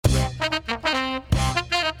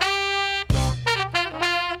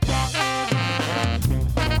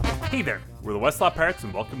Westlaw Pirates,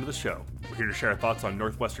 and welcome to the show. We're here to share our thoughts on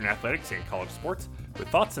Northwestern athletics and college sports, with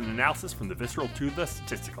thoughts and analysis from the visceral to the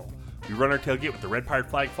statistical. We run our tailgate with the red pirate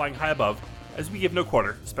flag flying high above, as we give no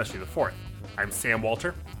quarter, especially the fourth. I'm Sam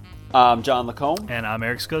Walter. I'm John Lacombe. And I'm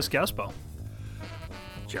Eric Skoskauspo.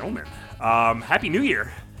 Gentlemen, Happy New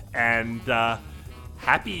Year, and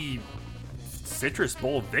happy Citrus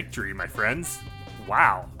Bowl victory, my friends.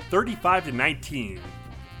 Wow, 35-19.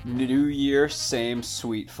 New Year, same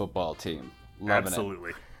sweet football team. Loving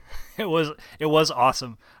Absolutely. It was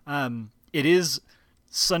awesome. It is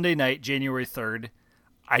Sunday night, January 3rd.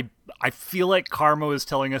 I feel like karma is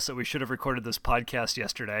telling us that we should have recorded this podcast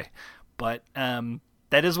yesterday, but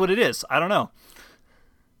that is what it is. I don't know.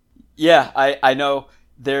 Yeah, I know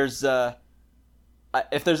there's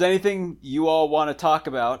if there's anything you all want to talk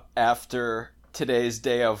about after today's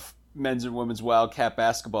day of men's and women's Wildcat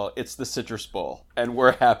basketball, it's the Citrus Bowl, and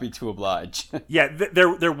we're happy to oblige. Yeah,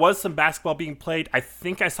 there was some basketball being played. I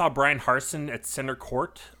think I saw Brian Harsin at center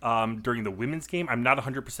court during the women's game. I'm not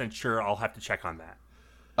 100% sure. I'll have to check on that.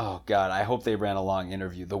 Oh, God, I hope they ran a long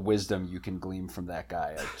interview. The wisdom you can glean from that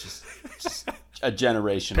guy. Just a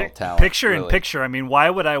generational talent. Picture really. in picture. I mean, why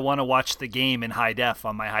would I want to watch the game in high def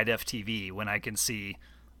on my high def TV when I can see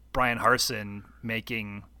Brian Harsin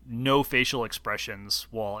making no facial expressions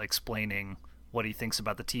while explaining what he thinks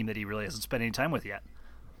about the team that he really hasn't spent any time with yet?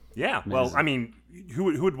 Yeah, well, I mean, who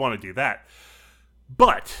would want to do that?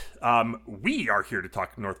 But we are here to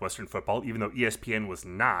talk Northwestern football, even though ESPN was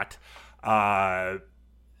not.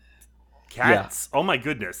 Cats, Oh my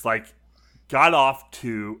goodness, got off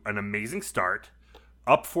to an amazing start,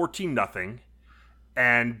 up 14-0,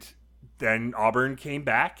 and then Auburn came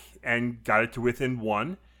back and got it to within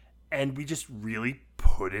one, and we just really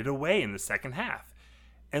put it away in the second half.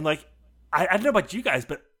 And I don't know about you guys,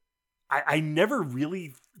 but I never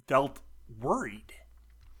really felt worried.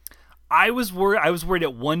 I was worried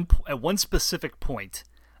at one specific point,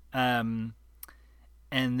 and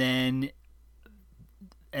then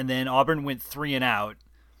Auburn went 3 and out,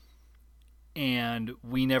 and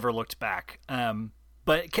we never looked back.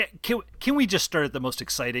 But can we just start at the most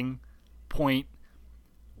exciting point,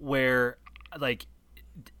 where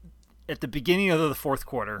at the beginning of the fourth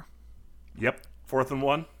quarter? Yep, 4th and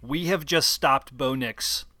 1. We have just stopped Bo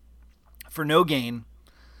Nix for no gain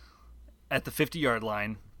at the 50-yard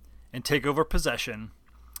line and take over possession,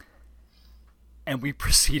 and we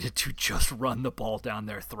proceeded to just run the ball down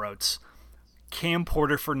their throats. Cam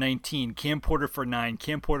Porter for 19, Cam Porter for 9,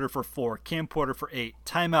 Cam Porter for 4, Cam Porter for 8,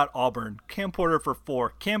 timeout Auburn, Cam Porter for 4,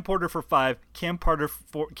 Cam Porter for 5, Cam Porter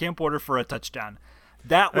for a touchdown.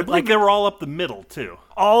 That I believe they were all up the middle too.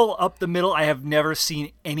 All up the middle. I have never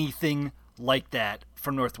seen anything like that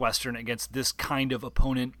from Northwestern against this kind of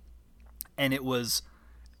opponent, and it was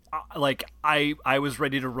I was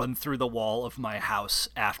ready to run through the wall of my house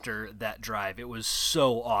after that drive. It was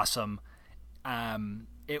so awesome.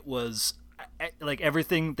 It was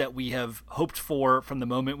everything that we have hoped for from the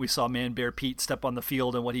moment we saw Man Bear Pete step on the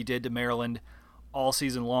field and what he did to Maryland all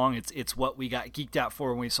season long. It's what we got geeked out for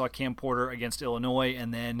when we saw Cam Porter against Illinois,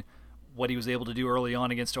 and then what he was able to do early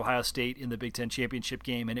on against Ohio State in the Big Ten championship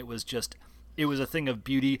game. And it was a thing of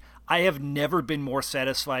beauty. I have never been more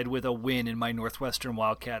satisfied with a win in my Northwestern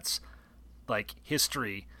Wildcats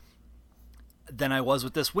history than I was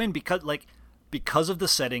with this win, because of the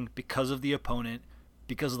setting, because of the opponent,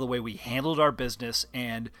 because of the way we handled our business,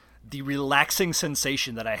 and the relaxing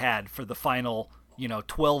sensation that I had for the final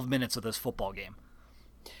 12 minutes of this football game.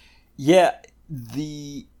 Yeah,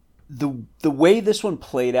 the way this one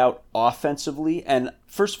played out offensively, and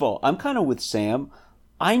first of all, I'm kind of with Sam.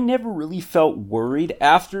 I never really felt worried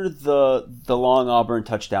after the long Auburn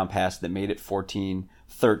touchdown pass that made it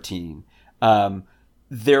 14-13.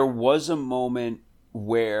 There was a moment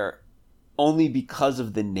where, only because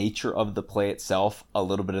of the nature of the play itself, a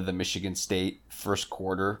little bit of the Michigan State first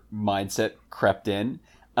quarter mindset crept in,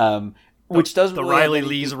 which doesn't the really Riley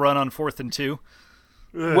Lee's run on 4th and 2.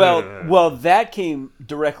 Well, that came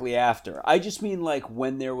directly after. I just mean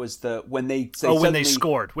when there was when they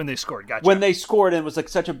scored, gotcha. When they scored, and it was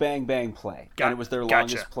such a bang bang play, and it was their Gotcha.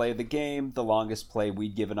 longest play of the game, the longest play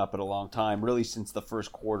we'd given up in a long time, really since the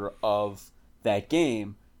first quarter of that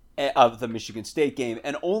game, of the Michigan State game,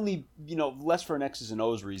 and only less for an X's and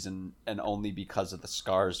O's reason, and only because of the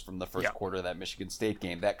scars from the first quarter of that Michigan State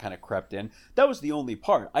game that kind of crept in. That was the only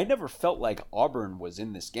part. I never felt like Auburn was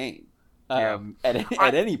in this game. At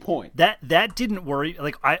any point. That didn't worry.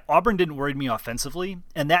 Auburn didn't worry me offensively,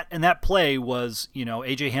 and that play was,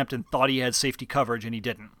 AJ Hampton thought he had safety coverage and he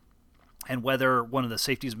didn't. And whether one of the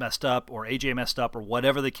safeties messed up or AJ messed up or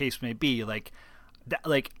whatever the case may be,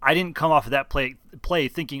 I didn't come off of that play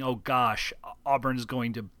thinking, oh gosh, Auburn is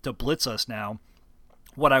going to blitz us now.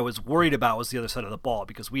 What I was worried about was the other side of the ball,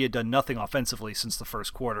 because we had done nothing offensively since the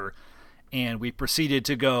first quarter, and we proceeded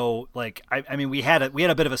to go I mean we had a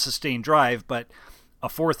bit of a sustained drive, but a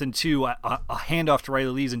 4th and 2, a handoff to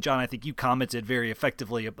Riley Lees, and John, I think you commented very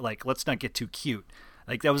effectively, let's not get too cute.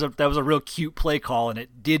 That was a real cute play call, and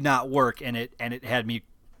it did not work, and it had me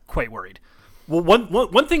quite worried. Well,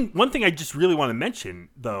 one thing I just really want to mention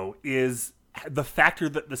though is the factor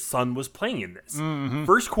that the sun was playing in this. Mm-hmm.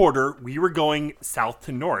 First quarter, we were going south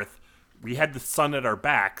to north. We had the sun at our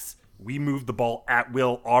backs. We moved the ball at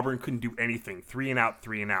will. Auburn couldn't do anything. 3 and out,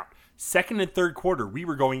 3 and out. Second and third quarter, we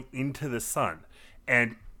were going into the sun,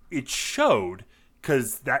 and it showed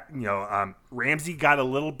because that Ramsey got a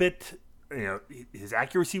little bit. His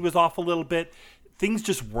accuracy was off a little bit. Things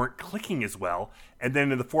just weren't clicking as well. And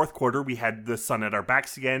then in the fourth quarter, we had the sun at our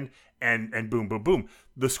backs again, and boom, boom, boom.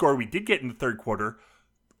 The score we did get in the third quarter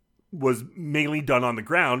was mainly done on the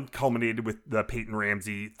ground, culminated with the Peyton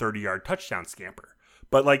Ramsey 30-yard touchdown scamper.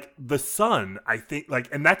 But the sun, I think,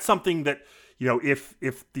 and that's something that, if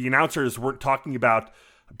the announcers weren't talking about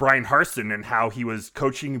Brian Harsin and how he was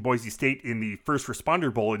coaching Boise State in the First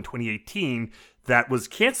Responder Bowl in 2018 that was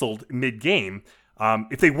canceled mid-game,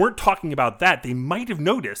 if they weren't talking about that, they might have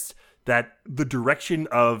noticed that the direction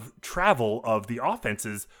of travel of the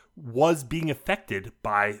offenses was being affected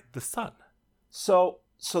by the sun. So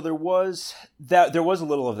there was a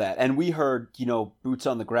little of that, and we heard, boots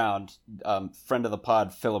on the ground, friend of the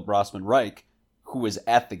pod, Philip Rossman Reich, who was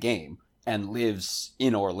at the game and lives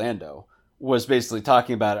in Orlando, was basically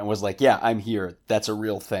talking about it and was like, yeah, I'm here. That's a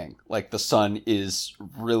real thing. The sun is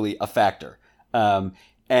really a factor.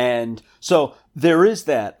 And so there is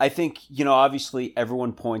that. I think, obviously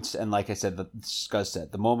everyone points, and like I said, Scuzz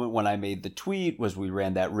said, the moment when I made the tweet was we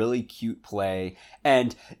ran that really cute play.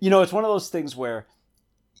 And, it's one of those things where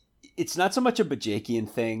it's not so much a Bajakian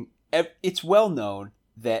thing. It's well known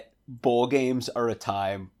that bowl games are a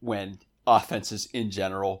time when offenses in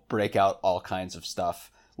general break out all kinds of stuff.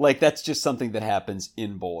 That's just something that happens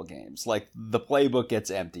in bowl games. The playbook gets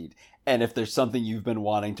emptied. And if there's something you've been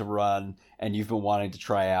wanting to run and you've been wanting to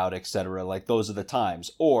try out, etc., those are the times.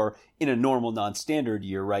 Or in a normal non-standard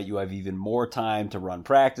year, right, you have even more time to run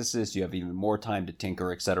practices. You have even more time to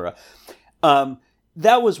tinker, etc.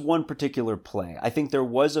 That was one particular play. I think there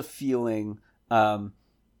was a feeling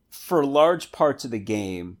for large parts of the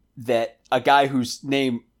game that a guy whose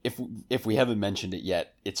name, if we haven't mentioned it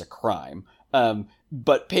yet, it's a crime.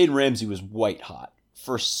 But Peyton Ramsey was white hot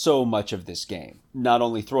for so much of this game, not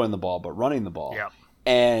only throwing the ball, but running the ball. Yep.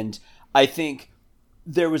 And I think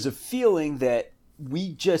there was a feeling that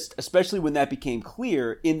we just, especially when that became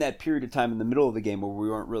clear in that period of time in the middle of the game where we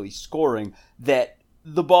weren't really scoring, that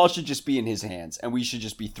the ball should just be in his hands and we should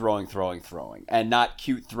just be throwing and not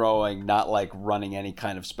cute throwing, not running any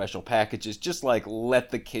kind of special packages, just let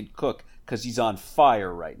the kid cook because he's on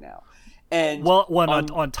fire right now. And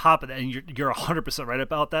on top of that, and you're 100% right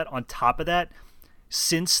about that, on top of that,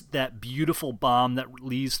 since that beautiful bomb that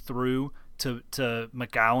Lees threw to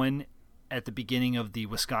McGowan at the beginning of the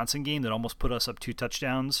Wisconsin game that almost put us up 2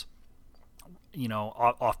 touchdowns,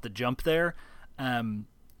 off the jump there,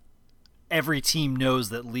 every team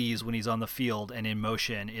knows that Lees, when he's on the field and in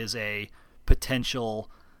motion, is a potential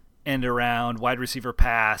end around, wide receiver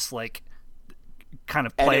pass, kind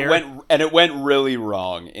of player. And it went really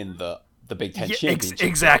wrong in the Big Ten championship.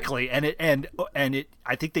 Exactly, and it.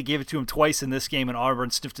 I think they gave it to him twice in this game, and Auburn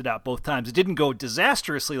sniffed it out both times. It didn't go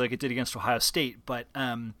disastrously like it did against Ohio State, but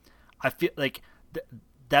I feel like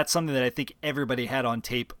that's something that I think everybody had on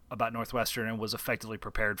tape about Northwestern and was effectively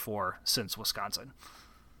prepared for since Wisconsin.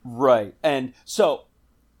 Right, and so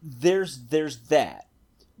there's that,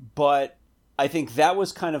 but I think that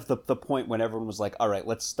was kind of the point when everyone was like, all right,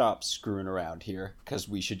 let's stop screwing around here because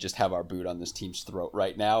we should just have our boot on this team's throat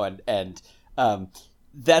right now. And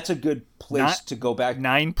that's a good place to go back.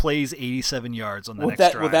 9 plays, 87 yards on the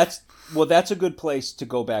next drive. That's a good place to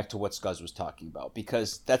go back to what Scuzz was talking about,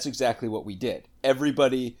 because that's exactly what we did.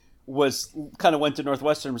 Everybody went to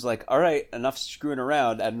Northwestern and was like, all right, enough screwing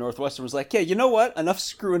around. And Northwestern was like, yeah, you know what? Enough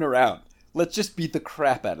screwing around. Let's just beat the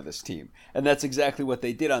crap out of this team. And that's exactly what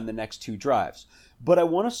they did on the next 2 drives. But I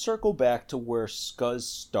want to circle back to where Scuzz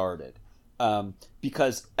started,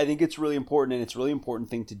 because I think it's really important, and it's a really important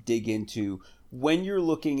thing to dig into when you're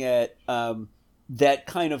looking at that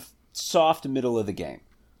kind of soft middle of the game,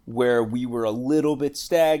 where we were a little bit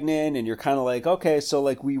stagnant, and you're kind of like, okay, so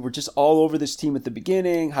we were just all over this team at the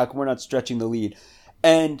beginning. How come we're not stretching the lead?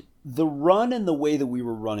 And the run and the way that we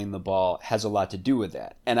were running the ball has a lot to do with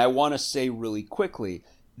that. And I want to say really quickly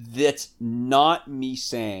that's not me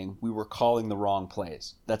saying we were calling the wrong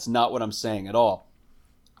plays. That's not what I'm saying at all.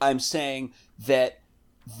 I'm saying that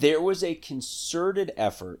there was a concerted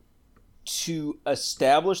effort to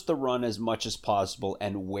establish the run as much as possible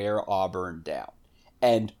and wear Auburn down.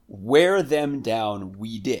 And wear them down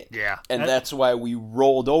we did. Yeah. And that's why we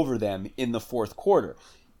rolled over them in the fourth quarter.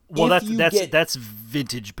 Well, that's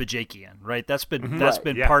vintage Bajakian, right? That's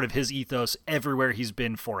been part of his ethos everywhere he's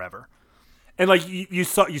been forever. And like you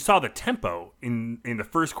saw the tempo in the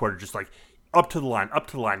first quarter, just like up to the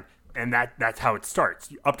line, and that's how it starts.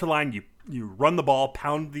 Up to the line, you run the ball,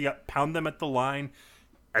 pound them at the line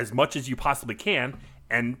as much as you possibly can,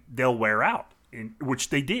 and they'll wear out, which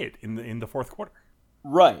they did in the fourth quarter.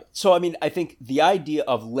 Right. So I mean, I think the idea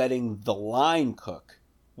of letting the line cook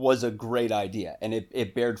was a great idea, and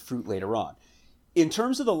it bared fruit later on. In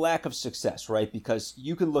terms of the lack of success, right? Because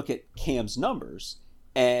you can look at Cam's numbers,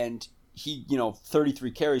 and he,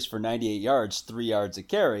 33 carries for 98 yards, 3 yards a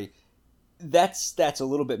carry. That's a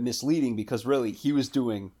little bit misleading because really he was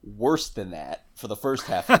doing worse than that for the first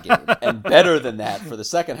half of the game and better than that for the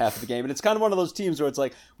second half of the game. And it's kind of one of those teams where it's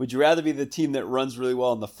like, would you rather be the team that runs really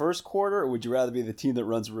well in the first quarter, or would you rather be the team that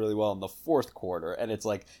runs really well in the fourth quarter? And it's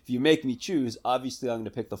like, if you make me choose, obviously I'm going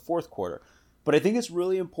to pick the fourth quarter. But I think it's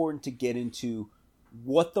really important to get into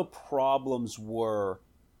what the problems were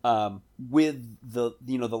with the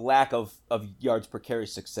lack of yards per carry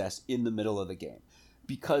success in the middle of the game.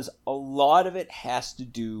 Because a lot of it has to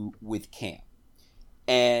do with Cam.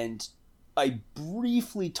 And I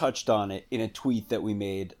briefly touched on it in a tweet that we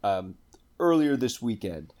made earlier this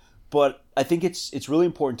weekend. But I think it's really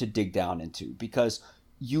important to dig down into, because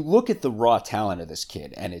you look at the raw talent of this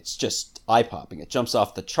kid and it's just eye-popping. It jumps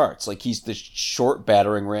off the charts. Like, he's this short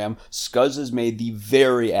battering ram. Scuzz has made the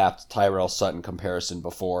very apt Tyrell Sutton comparison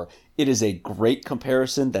before. It is a great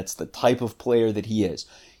comparison. That's the type of player that he is.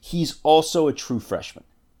 He's also a true freshman.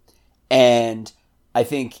 And I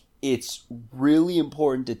think it's really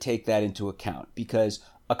important to take that into account, because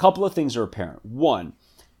a couple of things are apparent. One,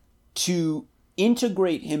 to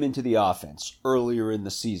integrate him into the offense earlier in the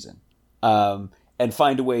season, and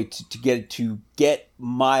find a way to get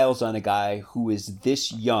miles on a guy who is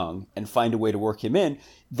this young and find a way to work him in,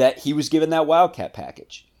 that he was given that Wildcat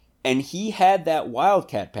package. And he had that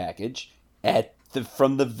Wildcat package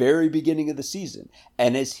from the very beginning of the season.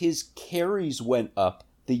 And as his carries went up,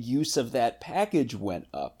 the use of that package went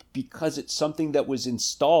up, because it's something that was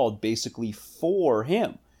installed basically for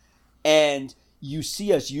him. And you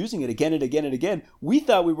see us using it again and again and again. We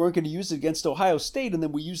thought we weren't going to use it against Ohio State, and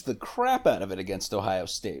then we used the crap out of it against Ohio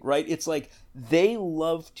State, right? It's like they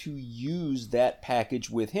love to use that package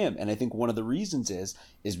with him. And I think one of the reasons is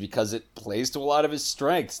because it plays to a lot of his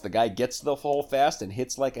strengths. The guy gets to the hole fast and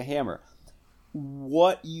hits like a hammer.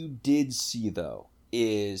 What you did see, though,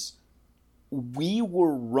 is we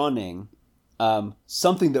were running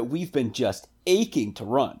something that we've been just aching to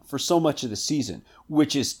run for so much of the season,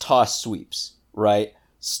 which is toss sweeps, right?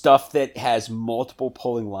 Stuff that has multiple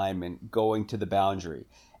pulling linemen going to the boundary.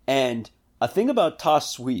 And a thing about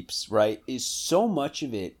toss sweeps, right, is so much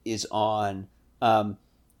of it is on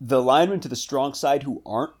the linemen to the strong side who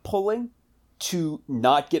aren't pulling to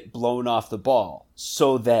not get blown off the ball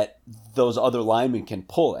so that those other linemen can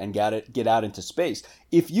pull and get out into space.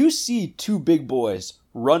 If you see two big boys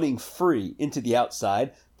running free into the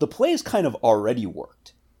outside, the play is kind of already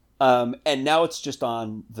worked. And now it's just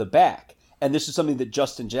on the back. And this is something that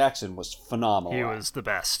Justin Jackson was phenomenal. He was the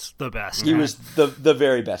best. He was the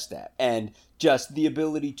very best at. And just the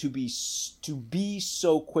ability to be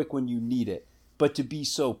so quick when you need it, but to be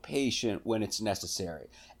so patient when it's necessary.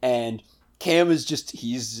 And Cam is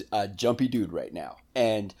he's a jumpy dude right now.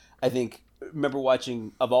 And I remember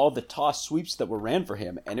watching, of all the toss sweeps that were ran for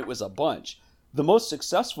him, and it was a bunch, the most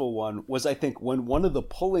successful one was, I think, when one of the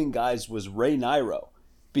pulling guys was Ray Nairo,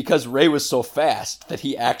 because Ray was so fast that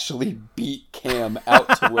he actually beat Cam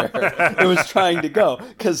out to where it was trying to go,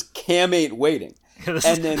 because Cam ain't waiting. This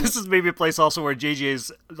is maybe a place also where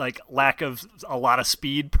JJ's lack of a lot of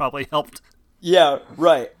speed probably helped. Yeah,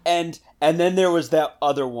 right. And then there was that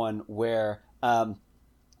other one where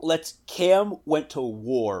Cam went to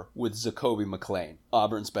war with Zakoby McClain,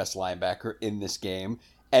 Auburn's best linebacker, in this game,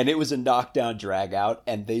 and it was a knockdown drag out,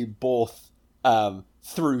 and they both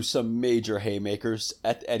threw some major haymakers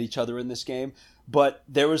at each other in this game. But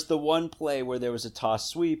there was the one play where there was a toss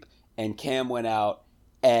sweep, and Cam went out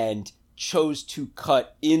and chose to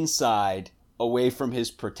cut inside away from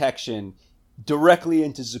his protection directly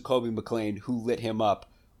into Zakoby McClain, who lit him up,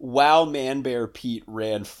 while Man-Bear Pete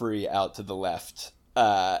ran free out to the left.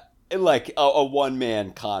 Like a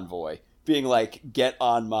one-man convoy being like, get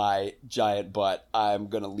on my giant butt. I'm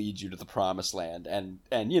going to lead you to the promised land. And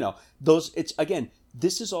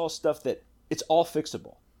this is all stuff that it's all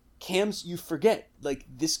fixable. Cam's, you forget, like,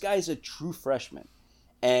 this guy's a true freshman.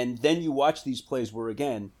 And then you watch these plays where,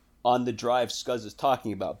 again, on the drive Scuzz is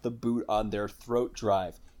talking about, the boot on their throat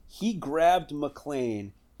drive, he grabbed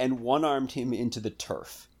McLean and one-armed him into the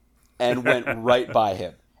turf and went right by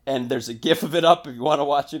him. And there's a GIF of it up if you want to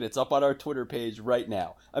watch it. It's up on our Twitter page right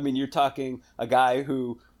now. I mean, you're talking a guy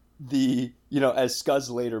who as Scuzz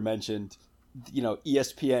later mentioned,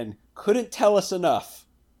 ESPN couldn't tell us enough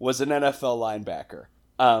was an NFL linebacker.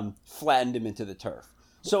 Flattened him into the turf.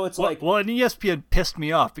 So it's and ESPN pissed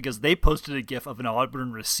me off because they posted a GIF of an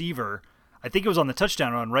Auburn receiver. I think it was on the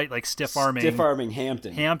touchdown run, right? Like stiff arming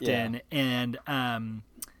Hampton, yeah. And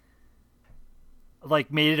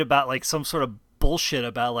like made it about like some sort of bullshit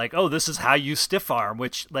about like, oh, this is how you stiff arm.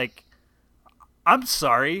 Which, like, I'm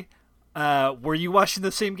sorry, were you watching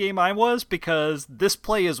the same game I was? Because this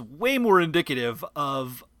play is way more indicative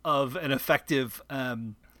of an effective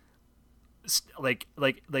like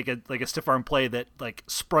a stiff arm play that like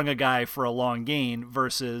sprung a guy for a long gain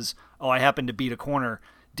versus, oh, I happened to beat a corner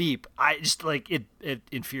deep. I just like it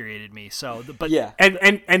infuriated me. So yeah,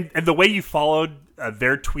 and the way you followed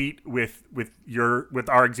their tweet with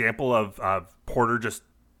our example of Porter just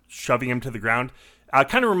shoving him to the ground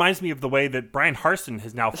kind of reminds me of the way that Brian Harsin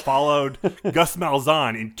has now followed Gus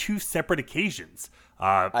Malzahn in 2 separate occasions.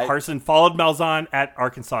 Harsin followed Malzahn at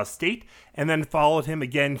Arkansas State and then followed him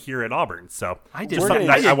again here at Auburn. So I did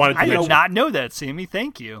not know that, Sammy.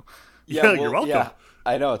 Thank you. Yeah, you're welcome. Yeah,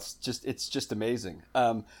 I know, it's just amazing.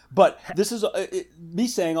 But this is me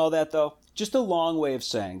saying all that, though, just a long way of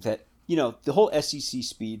saying that, the whole SEC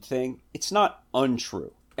speed thing, it's not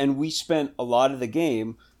untrue. And we spent a lot of the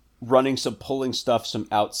game running some pulling stuff, some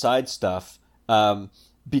outside stuff,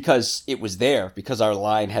 because it was there, because our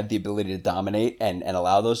line had the ability to dominate and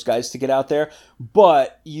allow those guys to get out there.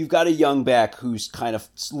 But you've got a young back who's kind of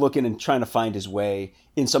looking and trying to find his way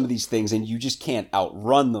in some of these things, and you just can't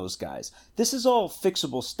outrun those guys. This is all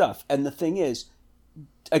fixable stuff. And the thing is,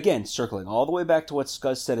 again, circling all the way back to what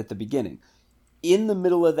Scuzz said at the beginning, in the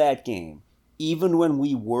middle of that game, even when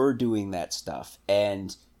we were doing that stuff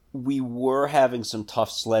and we were having some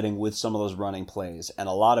tough sledding with some of those running plays, and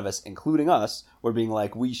a lot of us, including us, were being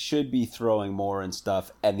like, we should be throwing more and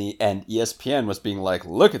stuff, and ESPN was being like,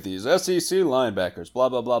 look at these SEC linebackers, blah,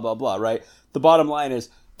 blah, blah, blah, blah, right? The bottom line is,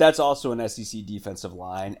 that's also an SEC defensive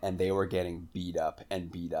line, and they were getting beat up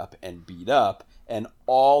and beat up and beat up, and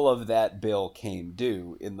all of that bill came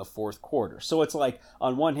due in the fourth quarter. So it's like,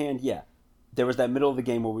 on one hand, yeah, there was that middle of the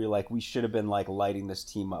game where we were like, we should have been like lighting this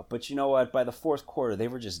team up. But you know what? By the fourth quarter, they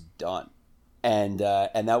were just done. And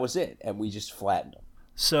that was it. And we just flattened them.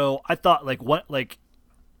 So I thought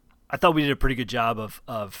we did a pretty good job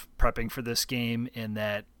of prepping for this game in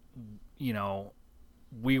that,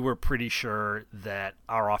 we were pretty sure that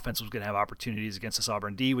our offense was going to have opportunities against this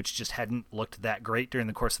Auburn D, which just hadn't looked that great during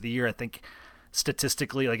the course of the year. I think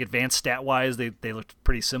statistically, like advanced stat wise, they looked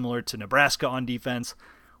pretty similar to Nebraska on defense.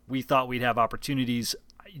 We thought we'd have opportunities.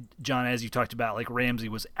 John, as you talked about, like Ramsey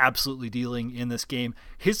was absolutely dealing in this game.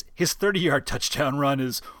 His 30-yard touchdown run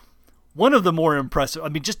is one of the more impressive. I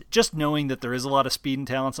mean, just knowing that there is a lot of speed and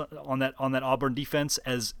talent on that Auburn defense,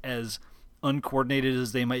 as uncoordinated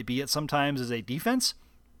as they might be at sometimes as a defense,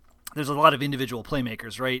 there's a lot of individual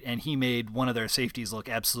playmakers, right? And he made one of their safeties look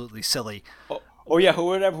absolutely silly. Oh yeah,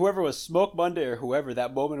 whoever was Smoke Monday or whoever,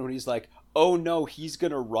 that moment when he's like, "Oh no, he's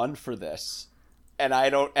gonna run for this." And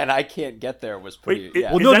I can't get there was pretty. Wait,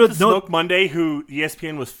 yeah. Well, is that Smoke Monday who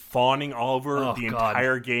ESPN was fawning all over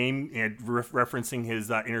entire game and referencing his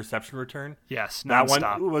interception return? Yes, nonstop.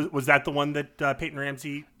 That one was that the one that Peyton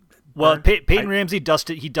Ramsey? Well, Peyton Ramsey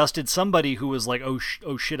dusted somebody who was like, oh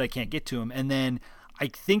shit, I can't get to him, and then I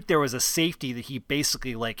think there was a safety that he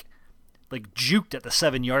basically like juked at the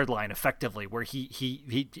 7-yard line effectively, where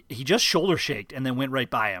he just shoulder shaked and then went right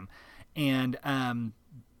by him, and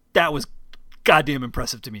that was goddamn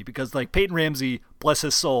impressive to me, because like Peyton Ramsey, bless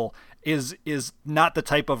his soul, is not the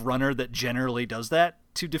type of runner that generally does that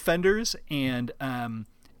to defenders, and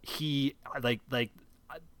he like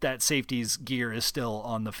that safety's gear is still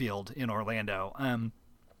on the field in Orlando.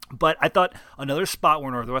 But I thought another spot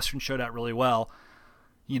where Northwestern showed out really well,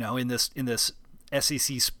 in this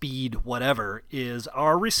SEC speed whatever, is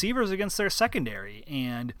our receivers against their secondary,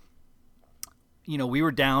 and we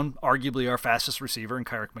were down arguably our fastest receiver in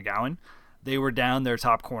Kyrick McGowan. They were down their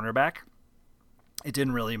top cornerback. It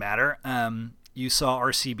didn't really matter. You saw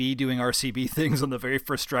RCB doing RCB things on the very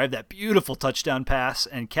first drive, that beautiful touchdown pass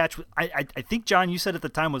and catch. I think, John, you said at the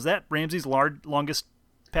time, was that Ramsey's longest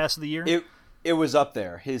pass of the year? It was up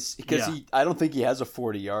there. I don't think he has a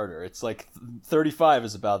 40-yarder. It's like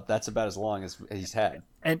 35 that's about as long as he's had.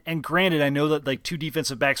 And granted, I know that like two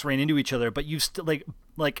defensive backs ran into each other, but you still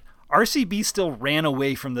like RCB still ran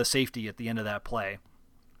away from the safety at the end of that play.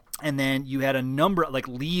 And then you had a number like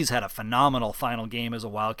Lees had a phenomenal final game as a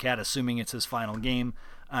Wildcat, assuming it's his final game.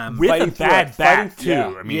 With a bad back too. Yeah.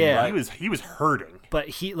 I mean, he was hurting. But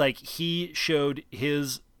he showed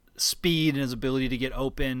his speed and his ability to get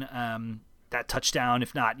open. That touchdown,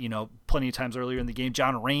 if not, plenty of times earlier in the game.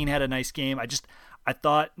 John Rain had a nice game. I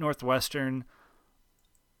thought Northwestern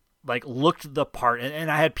looked the part,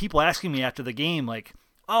 and I had people asking me after the game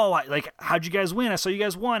how'd you guys win? I saw you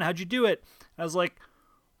guys won. How'd you do it? I was like,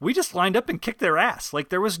 we just lined up and kicked their ass. Like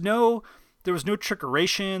there was no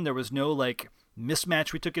trickeration. There was no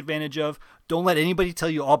mismatch we took advantage of. Don't let anybody tell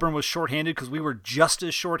you Auburn was shorthanded, because we were just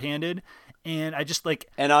as shorthanded. And I just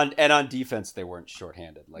and on defense they weren't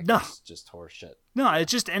shorthanded. No, it's just horse shit. No,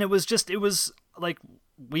 it was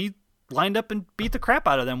we lined up and beat the crap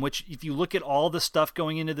out of them. Which, if you look at all the stuff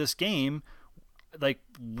going into this game,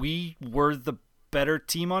 we were the better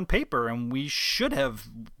team on paper, and we should have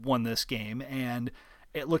won this game. And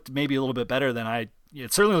it looked maybe a little bit better than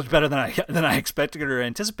it certainly looked better than I expected or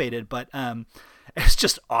anticipated. But it's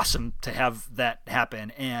just awesome to have that happen,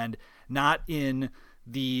 and not in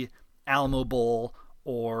the Alamo Bowl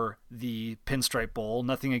or the Pinstripe Bowl.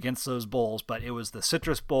 Nothing against those bowls, but it was the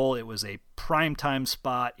Citrus Bowl. It was a primetime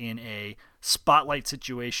spot in a spotlight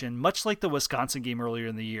situation, much like the Wisconsin game earlier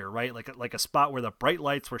in the year, right? Like a spot where the bright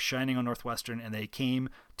lights were shining on Northwestern, and they came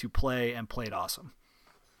to play and played awesome.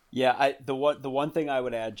 Yeah, the one thing I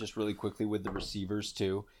would add just really quickly with the receivers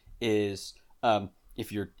too is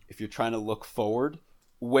if you're trying to look forward,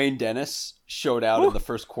 Wayne Dennis showed out in the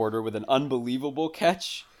first quarter with an unbelievable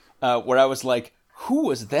catch. Where I was like, who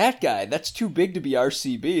was that guy? That's too big to be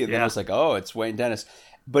RCB. And then I was like, oh, it's Wayne Dennis.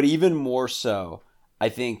 But even more so, I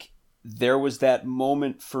think there was that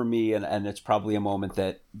moment for me, and it's probably a moment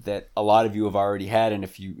that a lot of you have already had, and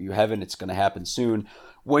if you haven't, it's going to happen soon,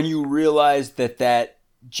 when you realize that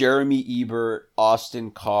Jeremy Ebert,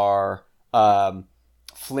 Austin Carr,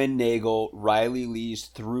 Flynn Nagel, Riley Lee's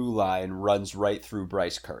through line runs right through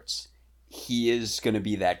Bryce Kurtz. He is going to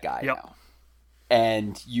be that guy now.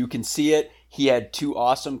 And you can see it. He had two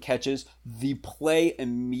awesome catches. The play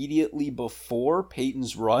immediately before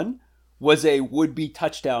Peyton's run was a would-be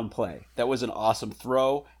touchdown play. That was an awesome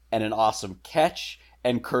throw and an awesome catch,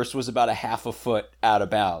 and Kurtz was about a half a foot out of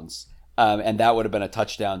bounds. And that would have been a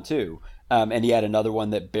touchdown too. And he had another one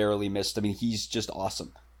that barely missed. I mean, he's just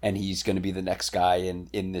awesome. And he's going to be the next guy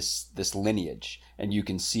in this lineage. And you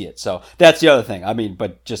can see it. So that's the other thing. I mean,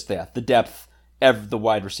 but just the depth. The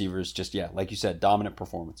wide receivers, just, like you said, dominant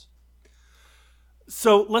performance.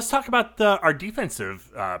 So let's talk about our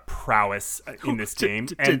defensive prowess in this game.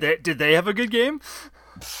 Did they have a good game?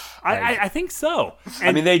 I think so. And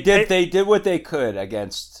I mean, they did what they could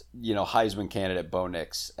against Heisman candidate Bo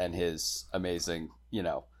Nix and his amazing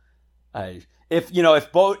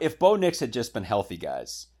if Bo Nix had just been healthy,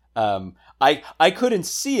 guys, I couldn't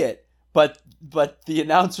see it. But the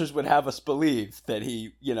announcers would have us believe that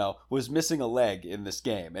he, was missing a leg in this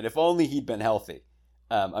game. And if only he'd been healthy,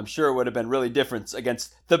 I'm sure it would have been really different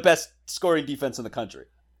against the best scoring defense in the country.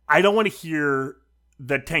 I don't want to hear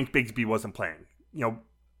that Tank Bigsby wasn't playing.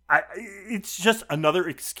 It's just another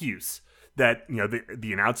excuse that,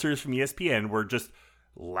 the announcers from ESPN were just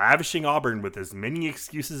lavishing Auburn with as many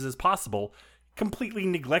excuses as possible, completely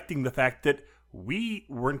neglecting the fact that we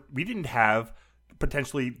didn't have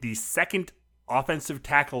potentially the second offensive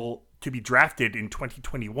tackle to be drafted in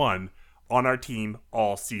 2021 on our team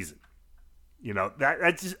all season.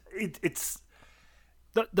 That's just it's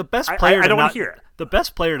the best player. I don't want to hear it. The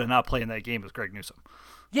best player to not play in that game was Greg Newsome.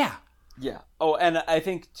 Yeah. Oh, and I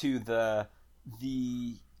think to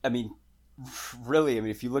really,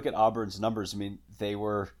 if you look at Auburn's numbers, they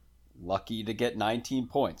were lucky to get 19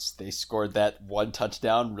 points. They scored that one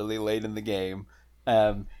touchdown really late in the game.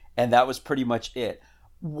 And that was pretty much it.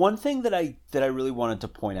 One thing that I really wanted to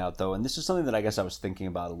point out, though, and this is something that I guess I was thinking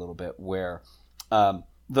about a little bit, where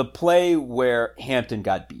the play where Hampton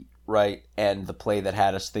got beat, right, and the play that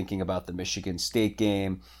had us thinking about the Michigan State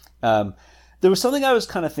game, there was something I was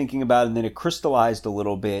kind of thinking about, and then it crystallized a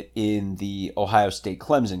little bit in the Ohio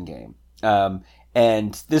State-Clemson game.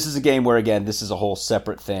 And this is a game where, again, this is a whole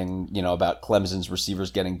separate thing, about Clemson's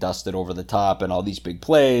receivers getting dusted over the top and all these big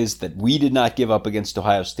plays that we did not give up against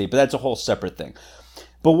Ohio State, but that's a whole separate thing.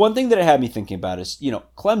 But one thing that it had me thinking about is,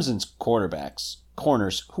 Clemson's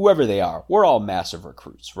corners, whoever they are, we're all massive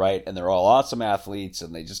recruits, right? And they're all awesome athletes,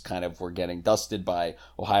 and they just kind of were getting dusted by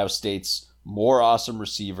Ohio State's more awesome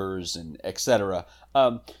receivers and etc.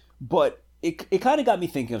 But it kind of got me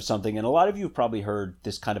thinking of something, and a lot of you have probably heard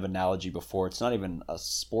this kind of analogy before. It's not even a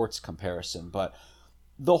sports comparison, but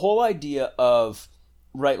the whole idea of,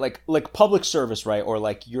 right, like public service, right, or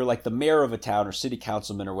like you're like the mayor of a town or city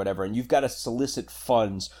councilman or whatever, and you've got to solicit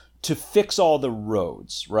funds to fix all the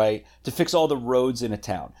roads, right, to fix all the roads in a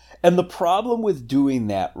town. And the problem with doing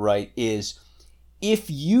that, right, is if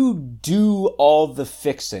you do all the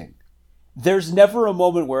fixing, there's never a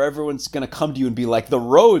moment where everyone's going to come to you and be like, the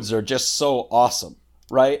roads are just so awesome,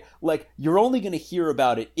 right? Like, you're only going to hear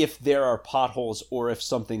about it if there are potholes or if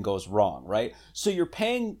something goes wrong, right? So you're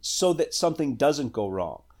paying so that something doesn't go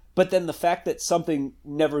wrong. But then the fact that something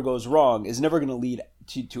never goes wrong is never going to lead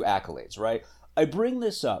to accolades, right? I bring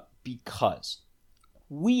this up because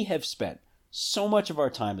we have spent so much of our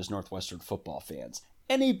time as Northwestern football fans,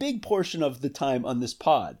 and a big portion of the time on this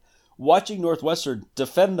pod, watching Northwestern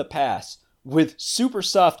defend the pass with super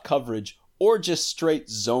soft coverage or just straight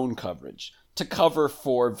zone coverage to cover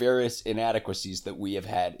for various inadequacies that we have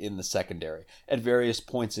had in the secondary at various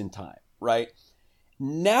points in time, right?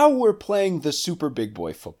 Now we're playing the super big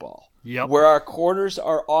boy football, where our corners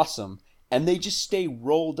are awesome and they just stay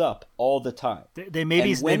rolled up all the time. They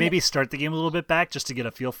maybe start the game a little bit back just to get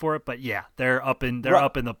a feel for it, but yeah, they're up in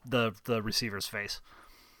the receiver's face.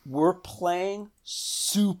 We're playing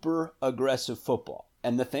super aggressive football.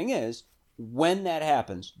 And the thing is, when that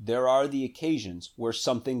happens, there are the occasions where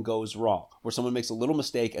something goes wrong, where someone makes a little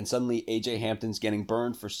mistake and suddenly A.J. Hampton's getting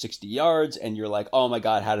burned for 60 yards and you're like, oh my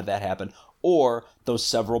God, how did that happen? Or those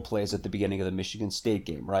several plays at the beginning of the Michigan State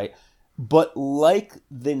game, right? But like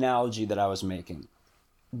the analogy that I was making,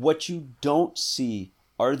 what you don't see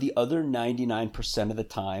are the other 99% of the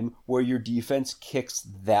time where your defense kicks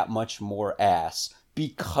that much more ass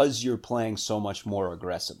because you're playing so much more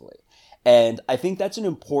aggressively. And I think that's an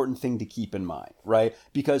important thing to keep in mind, right?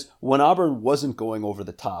 Because when Auburn wasn't going over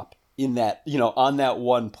the top in that, on that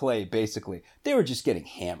one play, basically, they were just getting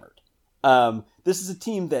hammered. This is a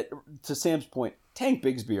team that, to Sam's point, Tank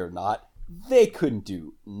Bigsby or not, they couldn't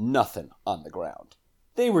do nothing on the ground.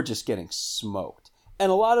 They were just getting smoked.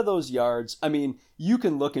 And a lot of those yards, I mean, you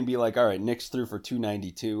can look and be like, all right, Nick's threw for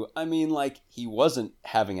 292. I mean, like, he wasn't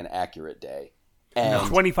having an accurate day. And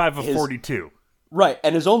 25 of 42. Right,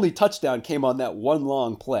 and his only touchdown came on that one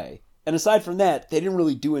long play. And aside from that, they didn't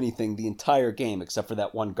really do anything the entire game except for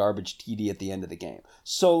that one garbage TD at the end of the game.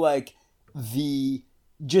 So, like,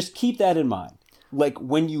 just keep that in mind. Like,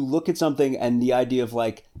 when you look at something and the idea of,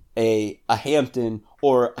 like, a Hampton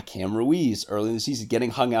or a Cam Ruiz early in the season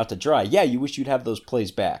getting hung out to dry, yeah, you wish you'd have those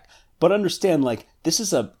plays back. But understand, like, this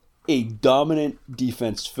is a dominant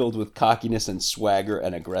defense filled with cockiness and swagger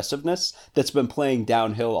and aggressiveness that's been playing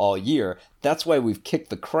downhill all year. That's why we've kicked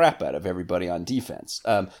the crap out of everybody on defense.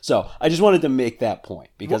 So I just wanted to make that point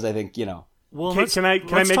because I think, Well, can I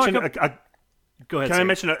mention Go ahead. Can I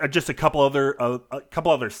mention just a couple other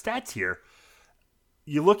stats here?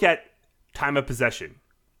 You look at time of possession.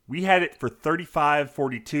 We had it for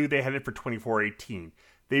 35-42. They had it for 24-18.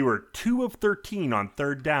 They were 2 of 13 on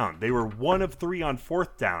third down. They were 1 of 3 on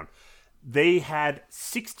fourth down. They had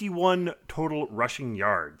 61 total rushing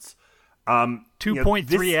yards.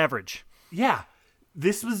 2.3 average. Yeah.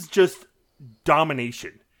 This was just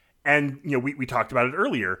domination. And, we talked about it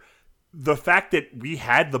earlier. The fact that we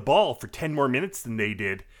had the ball for 10 more minutes than they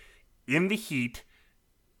did in the heat,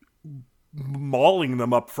 mauling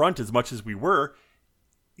them up front as much as we were,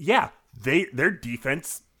 yeah, their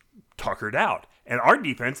defense tuckered out. And our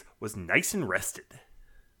defense was nice and rested.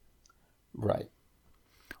 Right.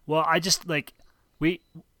 Well, I just, when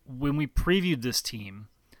we previewed this team,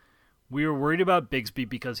 we were worried about Bigsby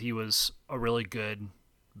because he was a really good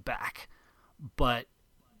back. But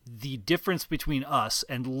the difference between us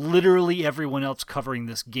and literally everyone else covering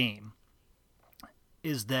this game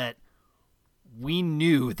is that we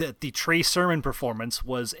knew that the Trey Sermon performance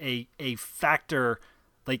was a factor.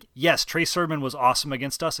 Like, yes, Trey Sermon was awesome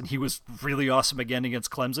against us, and he was really awesome again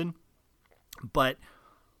against Clemson. But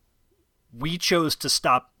we chose to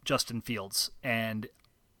stop Justin Fields, and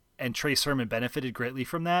Trey Sermon benefited greatly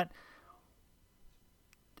from that.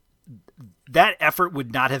 That effort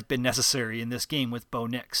would not have been necessary in this game with Bo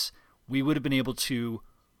Nix. We would have been able to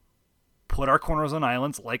put our corners on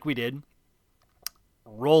islands like we did,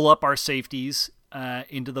 roll up our safeties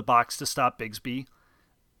into the box to stop Bigsby,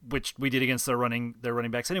 which we did against their running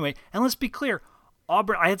backs anyway. And let's be clear,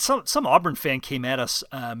 Auburn. I had some Auburn fan came at us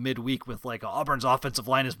midweek with like, Auburn's offensive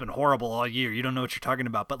line has been horrible all year. You don't know what you're talking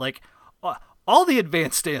about. But like, all the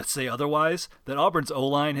advanced stats say otherwise. That Auburn's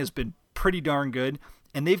O-line has been pretty darn good,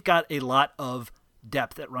 and they've got a lot of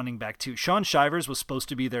depth at running back too. Sean Shivers was supposed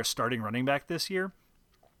to be their starting running back this year,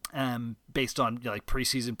 based on like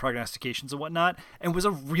preseason prognostications and whatnot, and was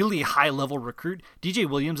a really high level recruit. DJ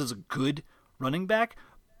Williams is a good running back.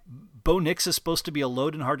 Bo Nix is supposed to be a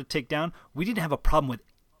load and hard to take down. We didn't have a problem with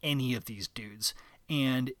any of these dudes,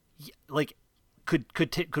 and like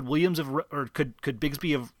could Williams have, or could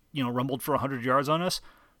Bigsby have rumbled for 100 yards on us?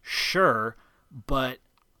 Sure, but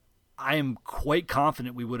I am quite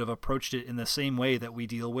confident we would have approached it in the same way that we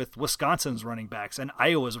deal with Wisconsin's running backs and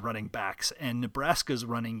Iowa's running backs and Nebraska's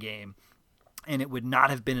running game, and it would not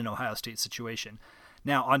have been an Ohio State situation.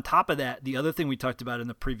 Now, on top of that, the other thing we talked about in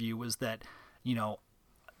the preview was that,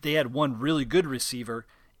 they had one really good receiver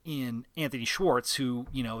in Anthony Schwartz, who,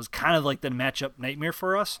 was kind of like the matchup nightmare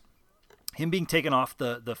for us. Him being taken off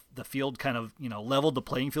the field kind of, leveled the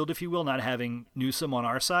playing field, if you will, not having Newsome on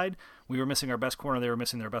our side. We were missing our best corner. They were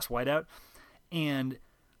missing their best wideout. And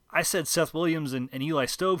I said Seth Williams and Eli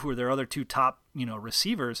Stove, who are their other two top,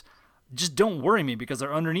 receivers, just don't worry me because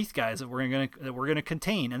they're underneath guys that we're gonna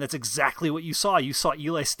contain. And that's exactly what you saw. You saw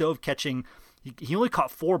Eli Stove catching. He only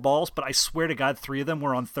caught 4 balls, but I swear to God, 3 of them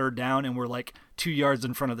were on third down and were like 2 yards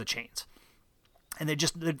in front of the chains. And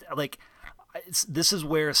they're like, this is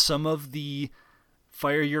where some of the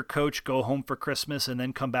fire your coach, go home for Christmas, and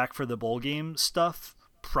then come back for the bowl game stuff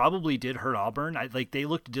probably did hurt Auburn. They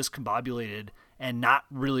looked discombobulated and not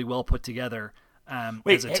really well put together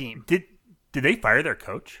as a team. Did they fire their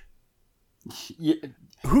coach? Yeah.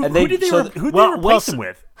 Who did they replace him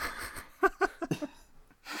with?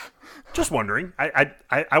 Just wondering.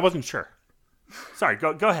 I wasn't sure. Sorry,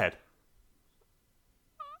 go ahead.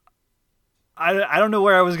 I don't know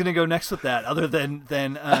where I was going to go next with that, other than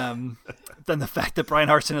the fact that Brian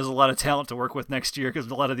Harsin has a lot of talent to work with next year because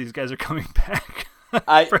a lot of these guys are coming back.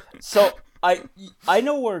 I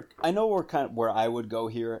know where kind of where I would go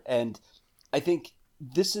here, and I think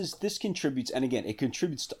this contributes, and again, it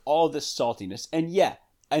contributes to all this saltiness. And yeah,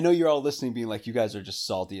 I know you're all listening, being like, you guys are just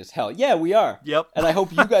salty as hell. Yeah, we are. Yep. And I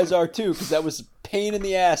hope you guys are too, because that was a pain in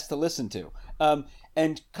the ass to listen to.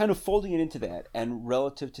 And kind of folding it into that, and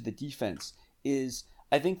relative to the defense, is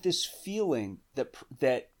I think this feeling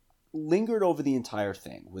that lingered over the entire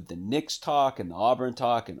thing with the Knicks talk and the Auburn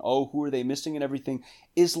talk and who are they missing and everything,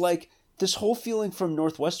 is like this whole feeling from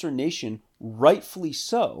Northwestern Nation, rightfully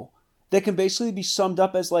so, that can basically be summed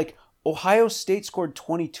up as like, Ohio State scored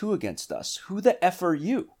 22 against us. Who the F are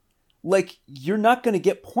you? Like, you're not going to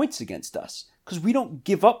get points against us because we don't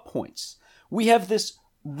give up points. We have this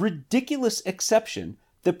ridiculous exception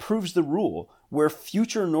that proves the rule, where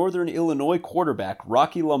future Northern Illinois quarterback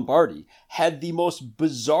Rocky Lombardi had the most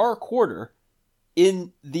bizarre quarter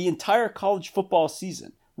in the entire college football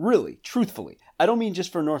season. Really, truthfully. I don't mean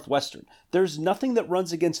just for Northwestern. There's nothing that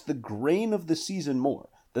runs against the grain of the season more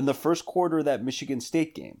than the first quarter of that Michigan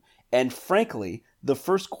State game. And frankly, the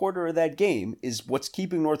first quarter of that game is what's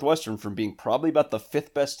keeping Northwestern from being probably about the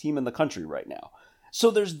 5th best team in the country right now. So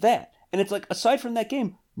there's that. And it's like, aside from that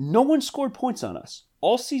game, no one scored points on us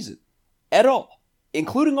all season at all,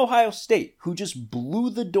 including Ohio State, who just blew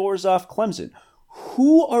the doors off Clemson.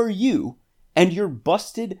 Who are you and your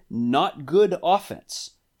busted, not good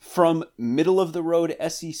offense from middle of the road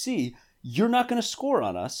SEC? You're not going to score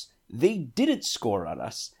on us. They didn't score on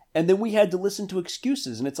us. And then we had to listen to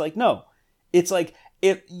excuses. And it's like, no. It's like,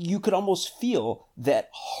 if you could almost feel that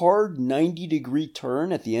hard 90-degree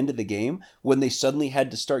turn at the end of the game when they suddenly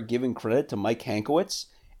had to start giving credit to Mike Hankwitz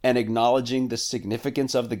and acknowledging the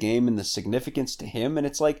significance of the game and the significance to him. And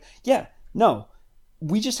it's like, yeah, no.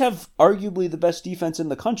 We just have arguably the best defense in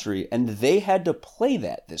the country, and they had to play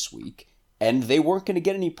that this week, and they weren't going to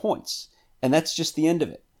get any points. And that's just the end of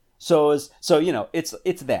it. So it's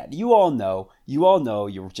that. You all know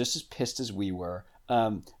you were just as pissed as we were.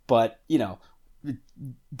 But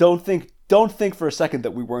don't think for a second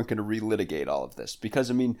that we weren't going to relitigate all of this,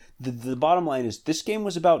 because I mean, the bottom line is this game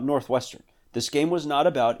was about Northwestern. This game was not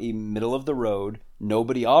about a middle of the road,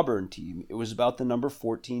 nobody Auburn team. It was about the number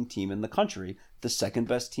 14 team in the country, the second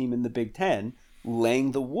best team in the Big Ten,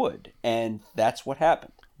 laying the wood, and that's what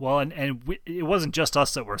happened. Well, it wasn't just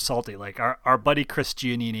us that were salty. Like our buddy Chris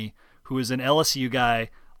Giannini, who is an LSU guy,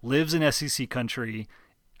 lives in SEC country,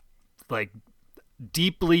 like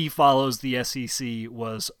deeply follows the SEC,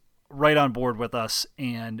 was right on board with us.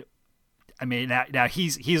 And I mean, now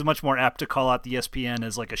he's much more apt to call out the ESPN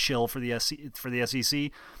as like a shill for the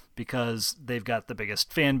SEC because they've got the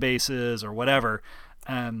biggest fan bases or whatever.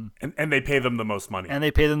 And they pay them the most money. And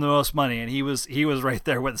he was right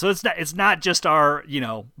there with it. So it's not just our,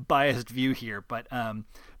 biased view here, but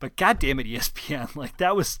God damn it, ESPN, like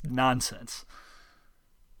that was nonsense.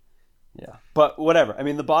 Yeah. But whatever. I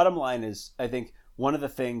mean, the bottom line is, I think one of the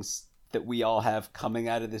things that we all have coming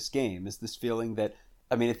out of this game is this feeling that,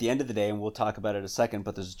 I mean, at the end of the day, and we'll talk about it in a second,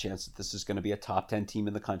 but there's a chance that this is going to be a top 10 team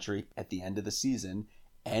in the country at the end of the season.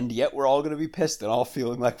 And yet we're all going to be pissed and all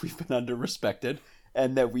feeling like we've been under-respected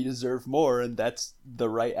and that we deserve more. And that's the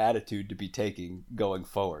right attitude to be taking going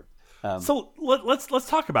forward. So let's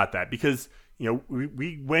talk about that, because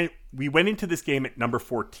we went into this game at number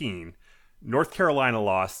 14. North Carolina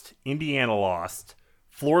lost, Indiana lost,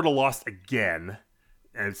 Florida lost again,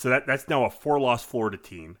 and so that's now a 4-loss Florida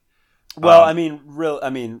team. Well,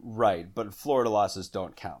 right, but Florida losses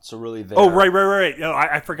don't count. So really, right. No,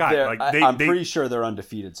 I forgot. I'm pretty sure they're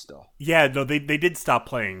undefeated still. Yeah, no, they did stop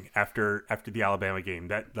playing after the Alabama game.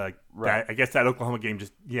 That I guess that Oklahoma game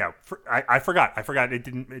just I forgot.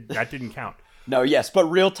 That didn't count. No, yes, but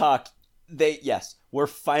real talk, we're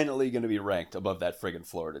finally going to be ranked above that friggin'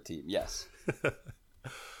 Florida team. Yes.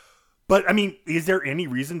 But I mean, is there any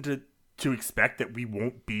reason to expect that we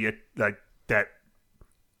won't be at that?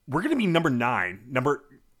 We're going to be number 9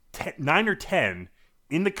 or 10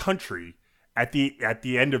 in the country at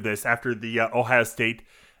the end of this, after the Ohio State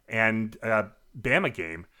and Bama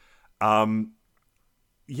game.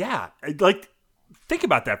 Think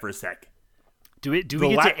about that for a sec. Do we get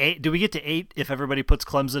to 8? Do we get to 8 if everybody puts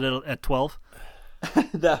Clemson at 12?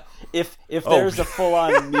 If there's a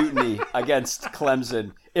full-on mutiny against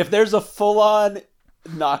Clemson, if there's a full-on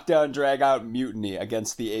knockdown, drag-out mutiny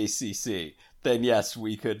against the ACC, then yes,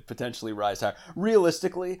 we could potentially rise higher.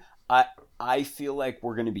 Realistically, I feel like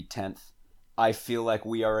we're going to be 10th. I feel like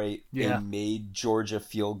we are a made Georgia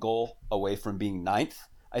field goal away from being 9th.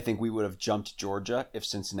 I think we would have jumped Georgia if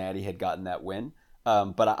Cincinnati had gotten that win.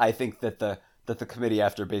 But I think that the committee,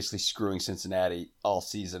 after basically screwing Cincinnati all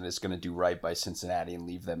season, is going to do right by Cincinnati and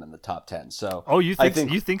leave them in the top 10. So, you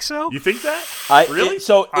think so? You think that? Really?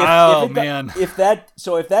 If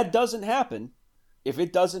that doesn't happen. If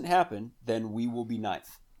it doesn't happen, then we will be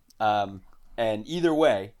 9th. And either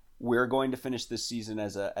way, we're going to finish this season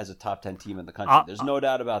as a top 10 team in the country. There's no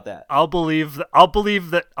doubt about that. I'll believe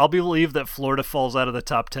that Florida falls out of the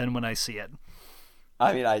top 10 when I see it.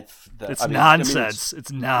 It's nonsense.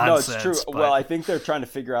 It's nonsense. No, it's true. But... Well, I think they're trying to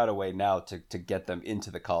figure out a way now to get them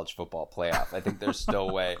into the college football playoff. I think there's still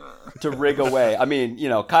a way to rig a way. I mean,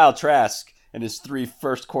 Kyle Trask and his 3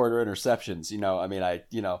 first quarter interceptions,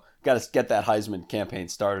 got to get that Heisman campaign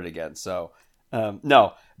started again. So,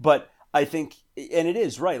 no, but I think, and it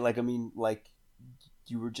is right. Like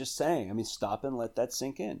you were just saying, stop and let that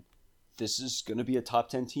sink in. This is going to be a top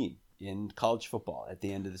 10 team in college football at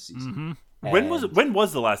the end of the season. Mm-hmm. When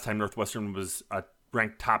was the last time Northwestern was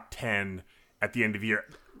ranked top 10 at the end of the year?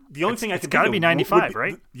 The only thing I can think of... It's got to be 95,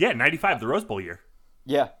 right? Yeah, 95, the Rose Bowl year.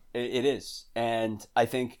 Yeah, it is. And I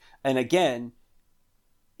think, and again,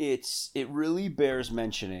 it really bears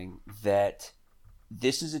mentioning that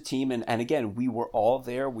this is a team, and again, we were all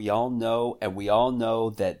there, we all know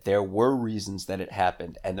that there were reasons that it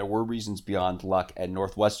happened, and there were reasons beyond luck, and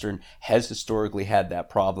Northwestern has historically had that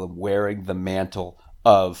problem, wearing the mantle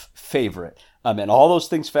of favorite. And all those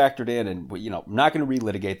things factored in, and I'm not going to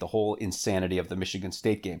relitigate the whole insanity of the Michigan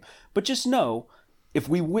State game, but just know, if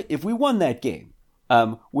we won that game,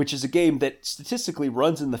 which is a game that statistically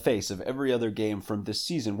runs in the face of every other game from this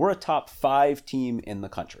season, we're a top 5 team in the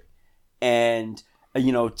country. And,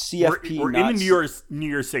 CFP... We're in the New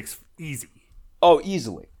Year's 6 easy. Oh,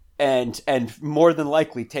 easily. And more than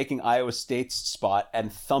likely taking Iowa State's spot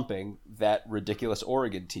and thumping that ridiculous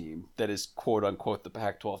Oregon team that is quote-unquote the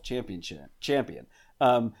Pac-12 champion.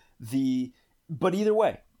 But either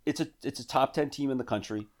way, it's a top 10 team in the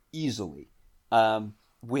country, easily.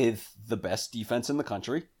 With the best defense in the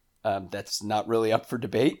country. That's not really up for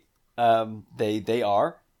debate. They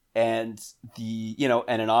are. And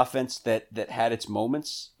and an offense that had its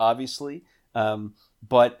moments, obviously.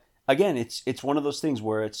 But again, it's one of those things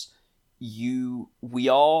where we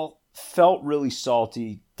all felt really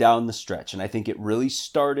salty down the stretch. And I think it really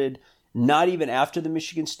started not even after the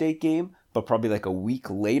Michigan State game, but probably like a week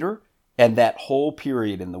later. And that whole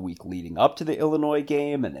period in the week leading up to the Illinois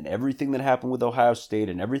game, and then everything that happened with Ohio State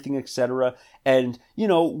and everything, etc. And,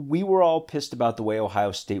 we were all pissed about the way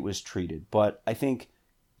Ohio State was treated. But I think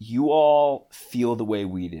you all feel the way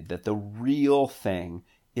we did, that the real thing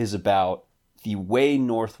is about the way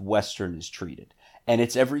Northwestern is treated. And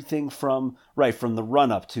it's everything from the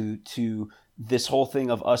run-up to this whole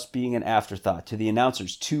thing of us being an afterthought, to the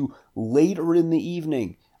announcers, to later in the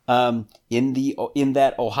evening, in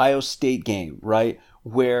that Ohio State game, right,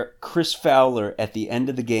 where Chris Fowler at the end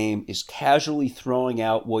of the game is casually throwing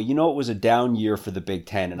out, well, it was a down year for the Big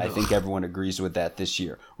Ten, and I think everyone agrees with that this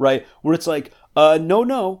year, right, where it's like,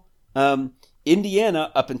 no,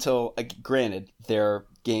 Indiana, up until, granted, their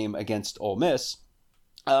game against Ole Miss,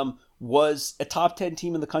 was a top 10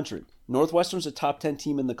 team in the country. Northwestern's a top 10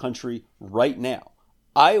 team in the country right now.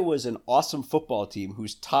 Iowa's an awesome football team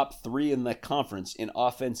who's top 3 in the conference in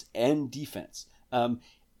offense and defense.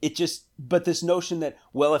 But this notion that,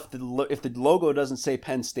 well, if the logo doesn't say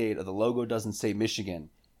Penn State or the logo doesn't say Michigan,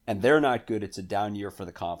 and they're not good, it's a down year for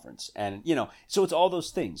the conference. And, so it's all those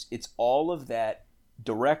things. It's all of that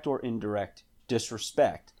direct or indirect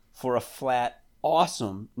disrespect for a flat,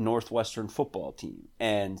 awesome Northwestern football team.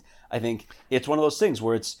 And I think it's one of those things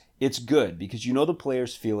where it's good because the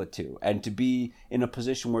players feel it too. And to be in a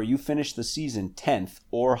position where you finish the season 10th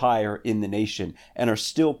or higher in the nation and are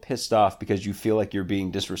still pissed off because you feel like you're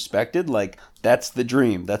being disrespected, like, that's the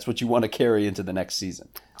dream. That's what you want to carry into the next season.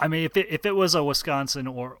 I mean, if it was a Wisconsin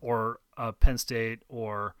or a Penn State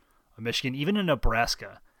or a Michigan, even a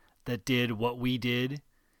Nebraska that did what we did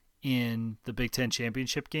in the Big Ten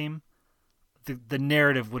championship game, the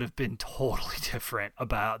narrative would have been totally different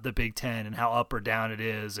about the Big Ten and how up or down it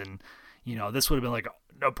is. And, this would have been like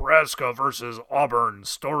Nebraska versus Auburn,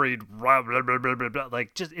 storied, blah, blah, blah, blah, blah.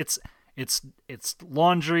 Like, just it's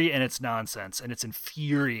laundry and it's nonsense and it's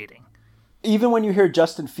infuriating. Even when you hear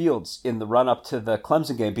Justin Fields in the run-up to the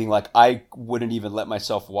Clemson game being like, I wouldn't even let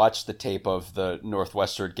myself watch the tape of the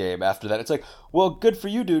Northwestern game after that. It's like, well, good for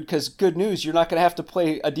you, dude, because good news, you're not going to have to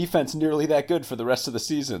play a defense nearly that good for the rest of the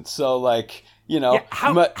season. So, like, Yeah,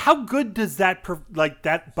 how good does that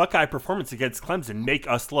Buckeye performance against Clemson make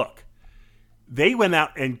us look? They went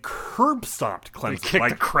out and curb stomped Clemson. They kicked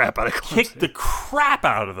the crap out of Clemson. Kicked the crap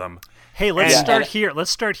out of them. Hey, let's start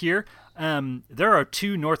here. There are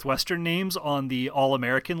 2 Northwestern names on the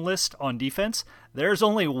All-American list on defense. There's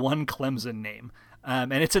only one Clemson name,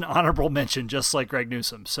 and it's an honorable mention, just like Greg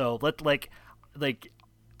Newsome. So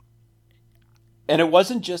and it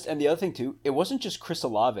wasn't just, and the other thing too, it wasn't just Chris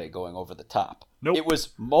Olave going over the top. Nope. It was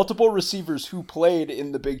multiple receivers who played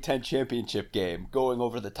in the Big Ten championship game going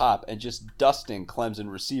over the top and just dusting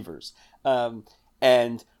Clemson receivers.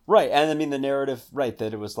 Right, and I mean the narrative, right,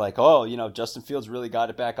 that it was like, Justin Fields really got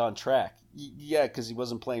it back on track. Yeah, because he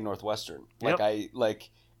wasn't playing Northwestern. Yep.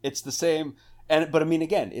 It's the same, but I mean,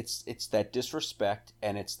 again, it's that disrespect,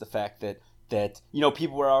 and it's the fact that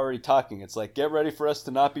people were already talking. It's like, get ready for us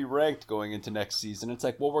to not be ranked going into next season. It's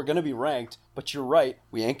like, well, we're going to be ranked, but you're right,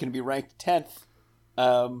 we ain't going to be ranked 10th.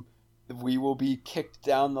 We will be kicked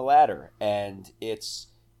down the ladder, and it's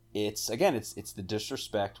the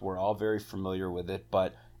disrespect. We're all very familiar with it,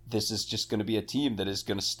 but this is just going to be a team that is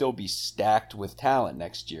going to still be stacked with talent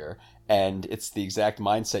next year, and it's the exact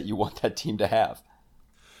mindset you want that team to have.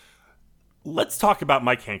 Let's talk about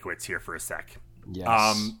Mike Hankwitz here for a sec.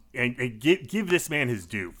 Yes. And give this man his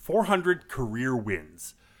due. 400 career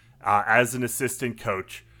wins as an assistant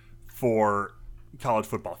coach for college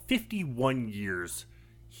football. 51 years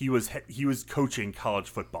he was coaching college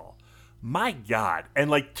football. My God.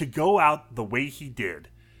 And to go out the way he did,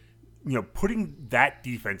 putting that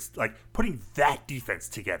defense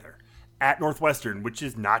together at Northwestern, which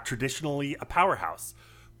is not traditionally a powerhouse,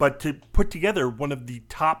 but to put together one of the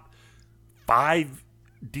top 5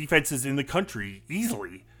 defenses in the country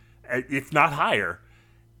easily, if not higher,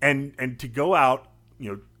 and to go out,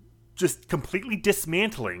 just completely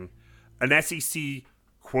dismantling an SEC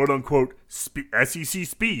quote unquote SEC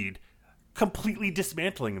speed, completely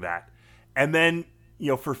dismantling that, and then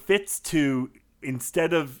for Fitz to,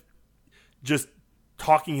 instead of just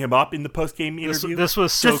talking him up in the post-game interview, this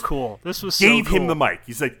was so cool. This was gave so cool. him the mic.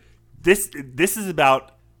 He's like, this is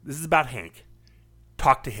about Hank.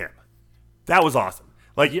 Talk to him. That was awesome.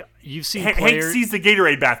 You've seen Hank sees the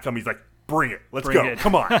Gatorade bath come. He's like, bring it. Let's Bring go. it.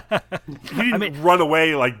 Come on. He didn't run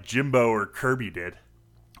away like Jimbo or Kirby did.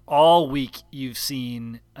 All week you've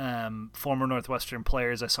seen former Northwestern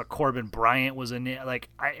players. I saw Corbin Bryant was in it.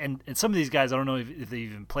 And some of these guys, I don't know if they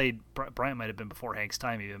even played. Bryant might have been before Hank's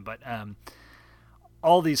time even, but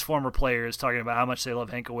all these former players talking about how much they love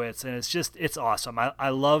Hankwitz, and it's awesome. I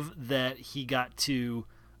love that he got to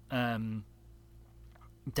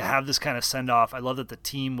have this kind of send off. I love that the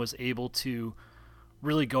team was able to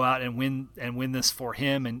really go out and win this for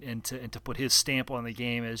him and to put his stamp on the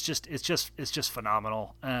game. It's just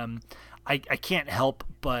phenomenal. I can't help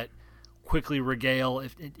but quickly regale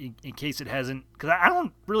in case it hasn't, because I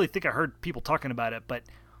don't really think I heard people talking about it, but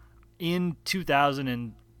in 2000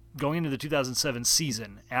 and going into the 2007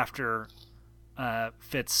 season, after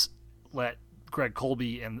Fitz let Greg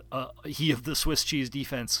Colby and he of the Swiss cheese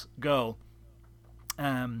defense go,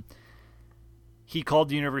 he called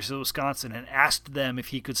the University of Wisconsin and asked them if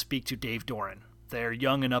he could speak to Dave Doran, their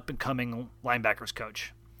young and up-and-coming linebackers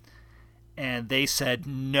coach. And they said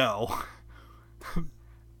no.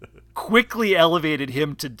 quickly elevated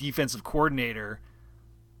him to defensive coordinator,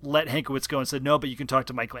 let Hankwitz go and said, no, but you can talk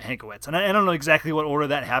to Mike Hankwitz. And I don't know exactly what order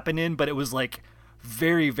that happened in, but it was like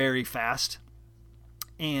very, very fast.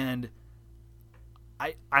 And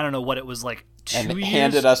I don't know what it was like. 2 years.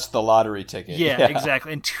 Handed us the lottery ticket. Yeah,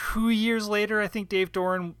 exactly. And 2 years later, I think Dave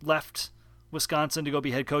Doran left Wisconsin to go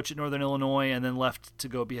be head coach at Northern Illinois, and then left to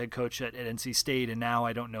go be head coach at NC State. And now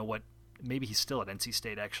I don't know what. Maybe he's still at NC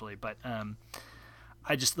State actually, but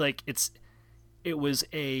I just like it's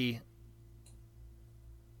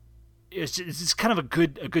just kind of a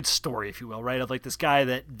good story, if you will, right? Of like this guy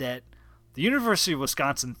that the University of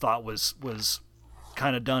Wisconsin thought was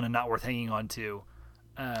kind of done and not worth hanging on to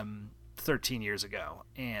 13 years ago,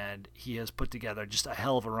 and he has put together just a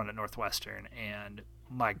hell of a run at Northwestern, and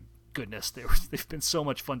my goodness, they've been so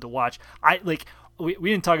much fun to watch. We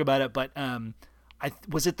didn't talk about it, but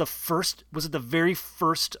was it the very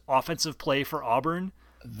first offensive play for Auburn?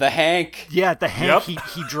 The Hank. Yeah, the Hank. Yep.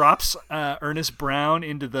 He drops Ernest Brown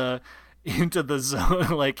into the zone,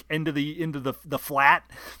 like into the flat,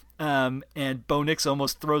 and Bo Nix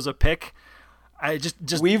almost throws a pick.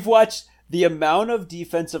 We've watched the amount of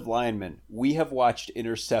defensive linemen we have watched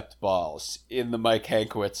intercept balls in the Mike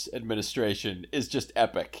Hankwitz administration is just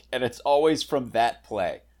epic, and it's always from that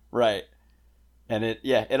play, right? And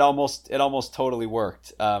it almost totally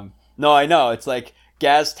worked. No, I know it's like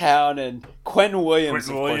Gaztown and Quentin Williams,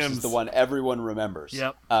 of course, is the one everyone remembers.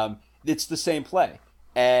 Yep. It's the same play,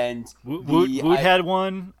 and Wood had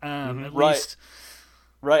one at least.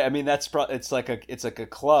 Right. I mean, it's like a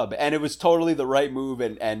club, and it was totally the right move,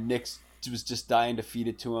 and Nix was just dying to feed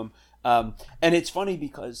it to him. And it's funny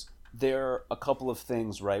because there are a couple of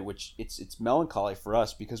things, right, which it's melancholy for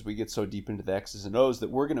us because we get so deep into the X's and O's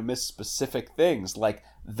that we're going to miss specific things like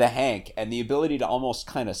the Hank and the ability to almost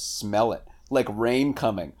kind of smell it, like rain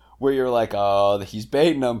coming, where you're like, oh, he's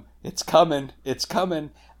baiting him. It's coming.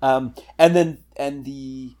 And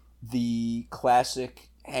the classic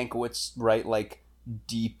Hankwitz, right, like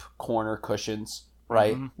deep corner cushions,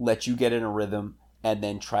 right, let you get in a rhythm and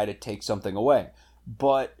then try to take something away.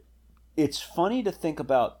 But it's funny to think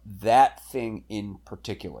about that thing in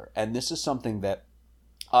particular. And this is something that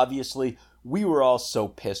obviously we were all so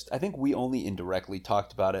pissed. I think we only indirectly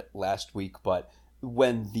talked about it last week, but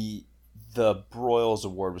when the Broyles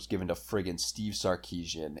Award was given to friggin' Steve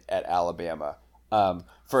Sarkisian at Alabama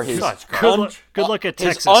for his good look at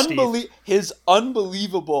Texas, his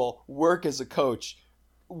unbelievable work as a coach,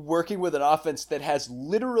 working with an offense that has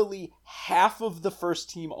literally half of the first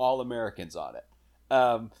team All-Americans on it.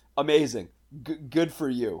 Amazing. Good for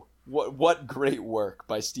you. What great work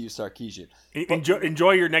by Steve Sarkisian.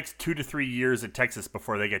 Enjoy your next 2 to 3 years at Texas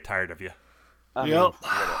before they get tired of you. Yep.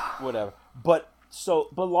 Whatever. But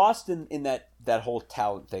lost in that whole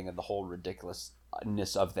talent thing and the whole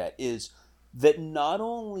ridiculousness of that is that not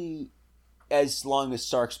only, as long as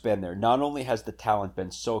Sark's been there, not only has the talent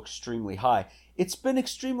been so extremely high, it's been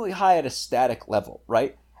extremely high at a static level,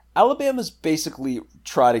 right? Alabama's basically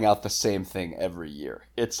trotting out the same thing every year.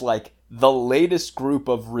 It's like the latest group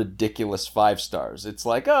of ridiculous 5-stars. It's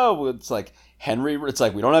like, Henry, it's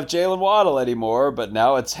like we don't have Jalen Waddle anymore, but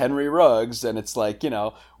now it's Henry Ruggs, and it's like,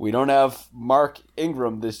 we don't have Mark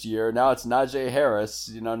Ingram this year, now it's Najee Harris,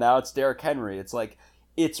 now it's Derrick Henry. It's like,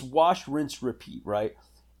 it's wash, rinse, repeat, right?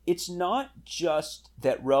 It's not just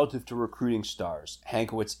that relative to recruiting stars,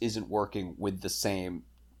 Hankwitz isn't working with the same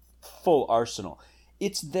full arsenal.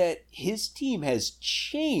 It's that his team has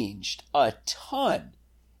changed a ton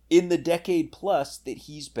in the decade plus that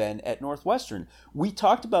he's been at Northwestern. We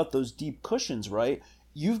talked about those deep cushions, right?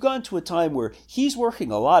 You've gone to a time where he's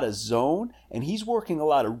working a lot of zone and he's working a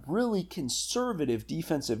lot of really conservative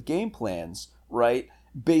defensive game plans, right?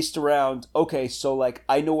 Based around, okay, so like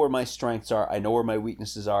I know where my strengths are, I know where my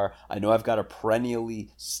weaknesses are, I know I've got a perennially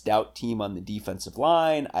stout team on the defensive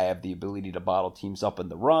line, I have the ability to bottle teams up in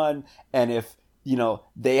the run, and if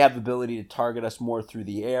they have the ability to target us more through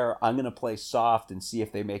the air, I'm going to play soft and see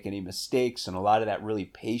if they make any mistakes, and a lot of that really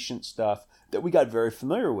patient stuff that we got very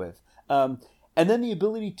familiar with. And then the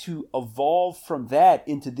ability to evolve from that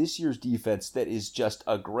into this year's defense that is just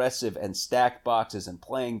aggressive and stacked boxes and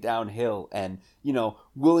playing downhill and,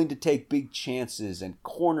 willing to take big chances and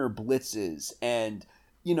corner blitzes. And,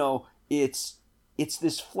 it's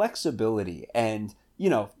this flexibility. And,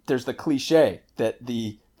 there's the cliche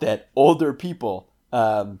that older people,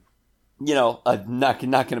 I'm not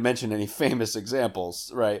going to mention any famous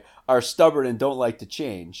examples, right, are stubborn and don't like to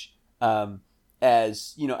change.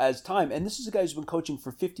 As time, and this is a guy who's been coaching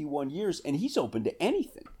for 51 years, and he's open to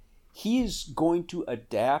anything. He is going to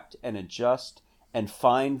adapt and adjust and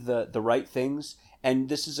find the right things. And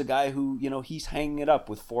this is a guy who, he's hanging it up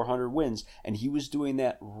with 400 wins, and he was doing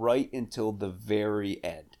that right until the very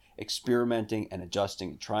end, experimenting and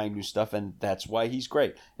adjusting and trying new stuff, and that's why he's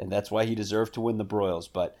great, and that's why he deserved to win the Broyles,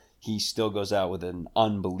 but he still goes out with an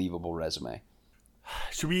unbelievable resume.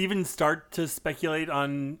 Should we even start to speculate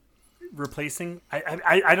on replacing?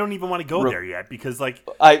 I don't even want to go there yet, because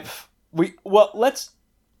I do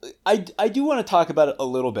want to talk about it a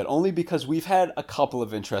little bit, only because we've had a couple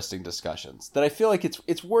of interesting discussions that I feel like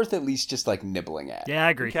it's worth at least just nibbling at. Yeah,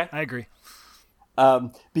 I agree. Okay. I agree.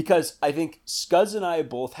 Because I think Scuzz and I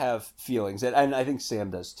both have feelings, and I think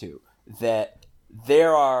Sam does too, that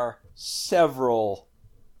there are several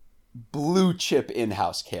blue chip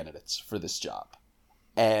in-house candidates for this job.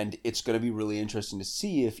 And it's going to be really interesting to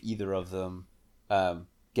see if either of them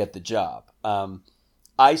get the job.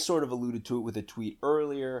 I sort of alluded to it with a tweet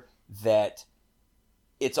earlier that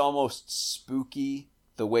it's almost spooky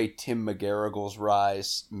the way Tim McGarrigle's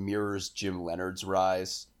rise mirrors Jim Leonard's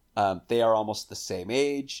rise. They are almost the same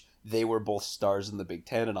age. They were both stars in the Big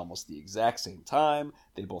Ten at almost the exact same time.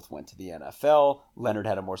 They both went to the NFL. Leonard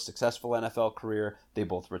had a more successful NFL career. They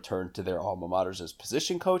both returned to their alma maters as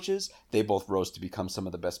position coaches. They both rose to become some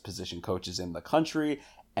of the best position coaches in the country.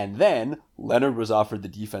 And then Leonard was offered the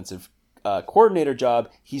defensive coordinator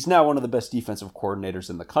job. He's now one of the best defensive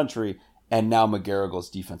coordinators in the country. And now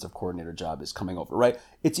McGarrigle's defensive coordinator job is coming over, right?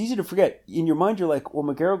 It's easy to forget. In your mind, you're like, well,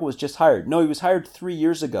 McGarrigle was just hired. No, he was hired 3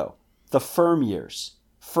 years ago. The firm years.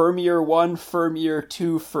 Firm year 1, firm year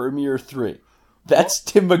 2, firm year 3. That's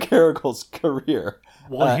Tim McGarrigle's career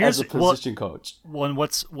as a position coach. Well,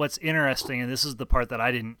 what's interesting, and this is the part that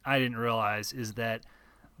I didn't realize, is that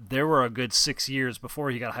there were a good 6 years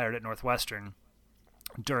before he got hired at Northwestern,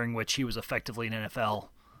 during which he was effectively an NFL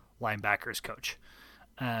linebackers coach,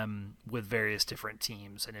 with various different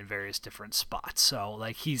teams and in various different spots. So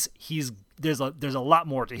there's a lot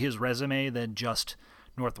more to his resume than just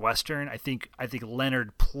Northwestern. I think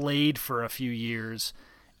Leonard played for a few years,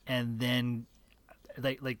 and then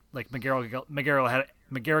McGarrigle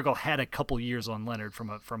had a couple years on Leonard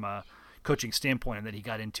from a coaching standpoint, and that he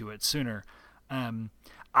got into it sooner.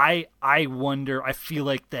 I wonder. I feel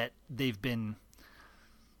like that they've been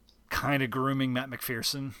kind of grooming Matt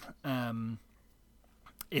McPherson.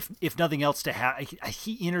 If nothing else,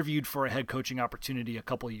 he interviewed for a head coaching opportunity a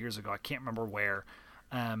couple of years ago. I can't remember where.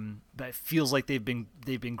 But it feels like they've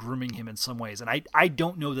been grooming him in some ways, and I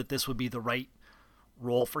don't know that this would be the right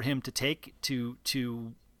role for him to take to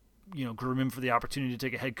groom him for the opportunity to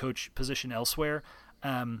take a head coach position elsewhere.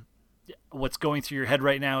 What's going through your head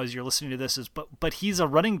right now as you're listening to this is, but he's a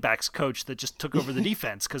running backs coach that just took over the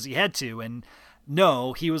defense because he had to. And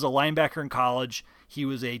no, he was a linebacker in college. He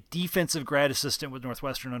was a defensive grad assistant with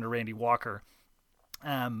Northwestern under Randy Walker,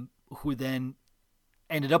 who then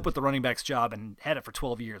ended up with the running backs job and had it for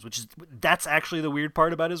 12 years, that's actually the weird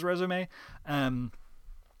part about his resume. And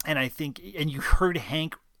I think, and you heard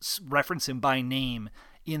Hank reference him by name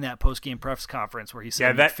in that post-game press conference where he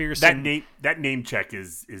said, that name check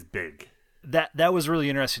is big. That was really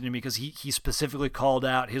interesting to me because he specifically called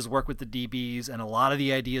out his work with the DBs and a lot of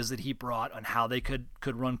the ideas that he brought on how they could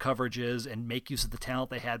run coverages and make use of the talent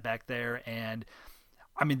they had back there. And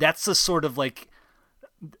I mean, that's the sort of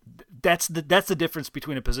that's the difference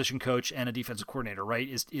between a position coach and a defensive coordinator, right?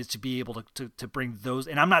 Is to be able to bring those.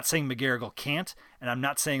 And I'm not saying McGarrigle can't, and I'm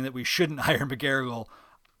not saying that we shouldn't hire McGarrigle.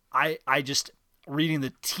 I just, reading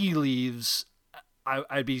the tea leaves,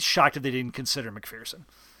 I'd be shocked if they didn't consider McPherson.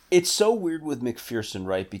 It's so weird with McPherson,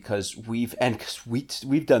 right? Because we've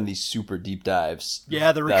done these super deep dives.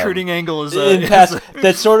 Yeah, the recruiting angle is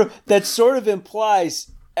that sort of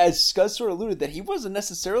implies, as Scuzz sort of alluded, that he wasn't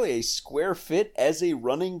necessarily a square fit as a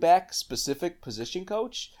running back specific position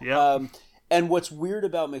coach. Yeah. And what's weird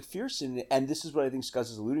about McPherson, and this is what I think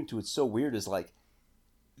Scuzz is alluding to, it's so weird, is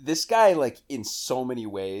this guy, in so many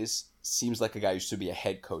ways, seems like a guy who should be a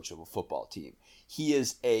head coach of a football team. He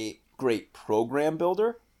is a great program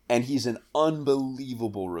builder, and he's an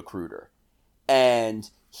unbelievable recruiter. And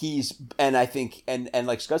I think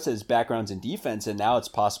like Scott said, his background's in defense, and now it's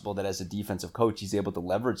possible that as a defensive coach, he's able to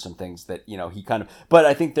leverage some things that, he kind of, but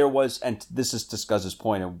I think there was, and this is to Scuzz's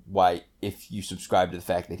point of why, if you subscribe to the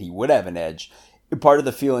fact that he would have an edge, part of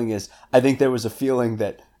the feeling is, I think there was a feeling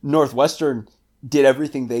that Northwestern did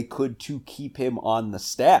everything they could to keep him on the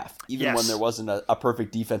staff, even when there wasn't a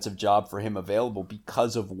perfect defensive job for him available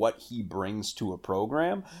because of what he brings to a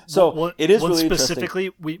program. So it is really specifically,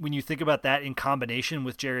 interesting. When you think about that in combination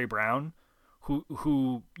with Jerry Brown,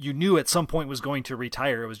 who you knew at some point was going to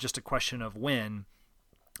retire, it was just a question of when,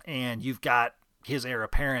 and you've got his heir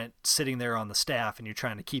apparent sitting there on the staff, and you're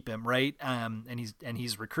trying to keep him, right? And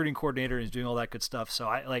he's recruiting coordinator, and he's doing all that good stuff. So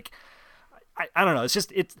I don't know.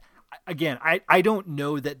 Again, I don't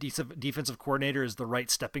know that defensive coordinator is the right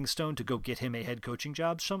stepping stone to go get him a head coaching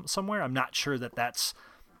job somewhere. I'm not sure that that's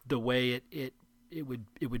the way it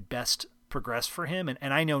would best progress for him.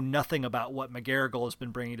 And I know nothing about what McGarrigle has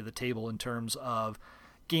been bringing to the table in terms of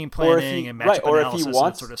game planning and matchup analysis and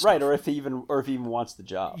that sort of stuff. Right, or if he even wants the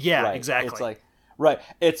job. Yeah, right. exactly. It's like right.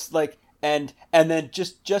 It's like and then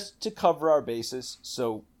just to cover our bases,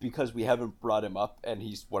 so because we haven't brought him up and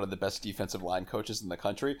he's one of the best defensive line coaches in the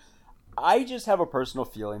country, I just have a personal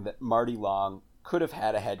feeling that Marty Long could have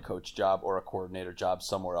had a head coach job or a coordinator job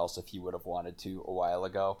somewhere else if he would have wanted to a while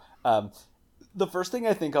ago. The first thing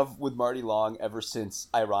I think of with Marty Long ever since,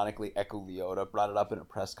 ironically, Echo Leota brought it up in a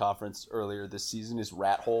press conference earlier this season is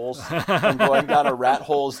rat holes. And going down a rat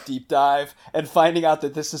holes deep dive and finding out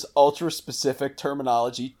that this is ultra-specific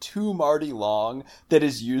terminology to Marty Long that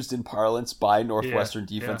is used in parlance by Northwestern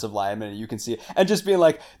defensive linemen. And you can see it. And just being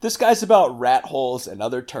like, this guy's about rat holes and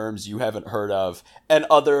other terms you haven't heard of and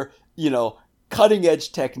other,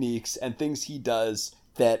 cutting-edge techniques and things he does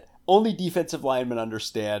that only defensive linemen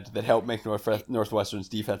understand that help make Northwestern's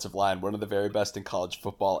defensive line one of the very best in college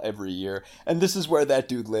football every year. And this is where that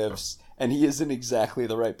dude lives, and he isn't exactly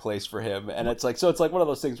the right place for him. And it's like one of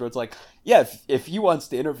those things where it's like, yeah, if he wants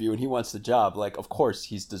to interview and he wants the job, like, of course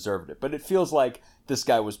he's deserved it. But it feels like this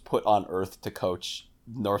guy was put on earth to coach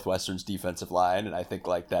Northwestern's defensive line, and I think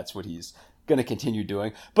like that's what he's going to continue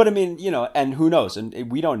doing. But I mean, and who knows?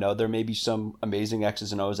 And we don't know. There may be some amazing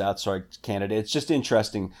X's and O's outside candidate. It's just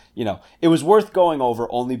interesting. It was worth going over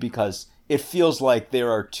only because it feels like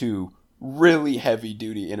there are two really heavy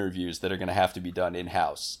duty interviews that are going to have to be done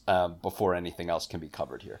in-house before anything else can be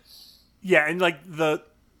covered here. Yeah. And like the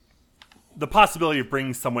possibility of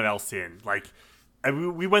bringing someone else in, like,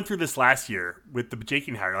 and we went through this last year with the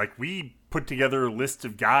Bajakian hire. Like, we put together a list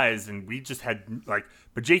of guys, and we just had, like,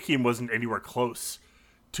 Bajakian wasn't anywhere close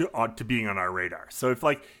to being on our radar. So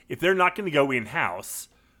if they're not going to go in-house,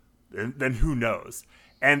 then who knows?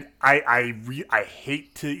 And I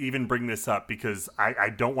hate to even bring this up because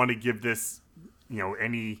I don't want to give this,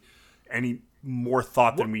 any more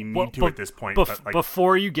thought than we need to at this point. But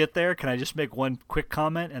before you get there, can I just make one quick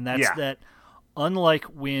comment? And that's that unlike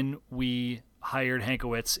when we hired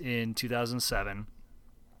Hankowitz in 2007,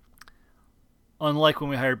 unlike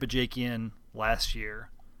when we hired Bajakian last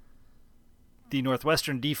year, the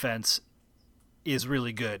Northwestern defense is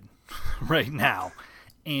really good right now.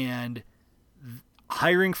 And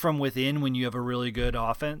hiring from within when you have a really good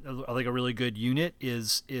offense, like a really good unit,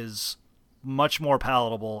 is much more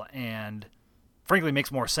palatable and frankly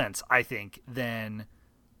makes more sense, I think, than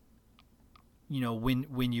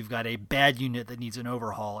when you've got a bad unit that needs an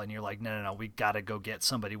overhaul and you're like, no, we got to go get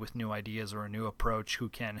somebody with new ideas or a new approach who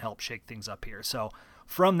can help shake things up here. So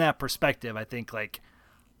from that perspective, I think like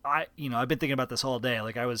I've been thinking about this all day.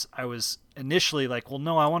 Like I was initially like, well,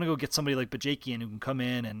 no, I want to go get somebody like Bajakian who can come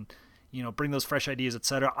in and, bring those fresh ideas,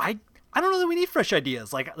 etc. I don't know that we need fresh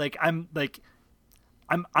ideas. I'm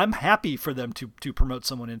happy for them to promote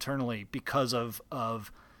someone internally because of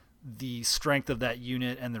the strength of that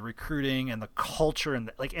unit and the recruiting and the culture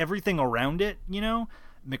and everything around it.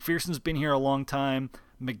 McPherson's been here a long time.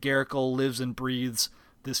 McGarrigle lives and breathes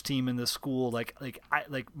this team and this school. Like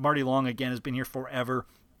Marty Long again has been here forever.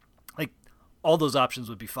 Like all those options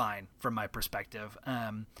would be fine from my perspective.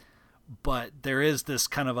 But there is this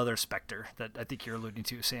kind of other specter that I think you're alluding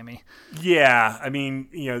to, Sammy. Yeah, I mean,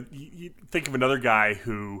 you think of another guy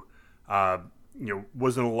who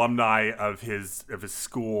was an alumni of his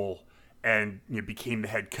school and became the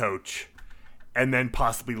head coach and then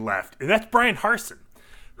possibly left. And that's Brian Harsin,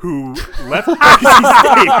 who left Boise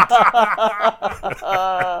State.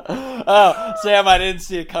 Oh, Sam, I didn't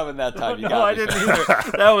see it coming that time. You got I didn't either.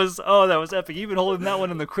 That was epic. You've been holding that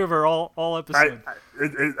one in the quiver all episode.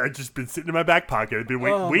 I just been sitting in my back pocket. I've been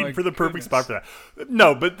waiting for the perfect spot for that.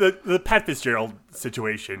 No, but the Pat Fitzgerald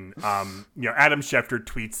situation, Adam Schefter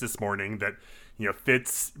tweets this morning that,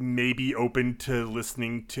 Fitz may be open to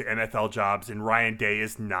listening to NFL jobs and Ryan Day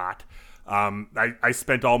is not. I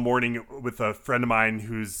spent all morning with a friend of mine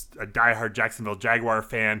who's a diehard Jacksonville Jaguar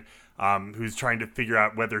fan, who's trying to figure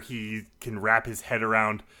out whether he can wrap his head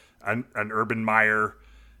around an Urban Meyer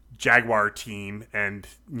Jaguar team. And,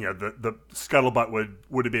 the scuttlebutt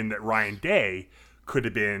would have been that Ryan Day could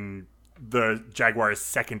have been the Jaguars'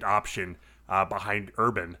 second option behind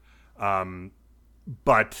Urban.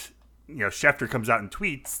 But, Schefter comes out and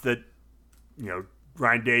tweets that,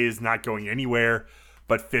 Ryan Day is not going anywhere.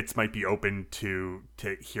 But Fitz might be open to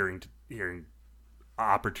hearing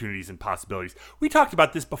opportunities and possibilities. We talked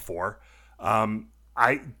about this before.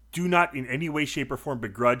 I do not in any way, shape, or form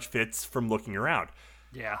begrudge Fitz from looking around.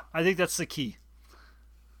 Yeah, I think that's the key.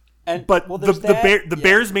 But the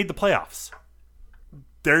Bears made the playoffs.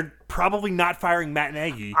 They're probably not firing Matt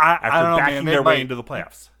Nagy after backing their way into the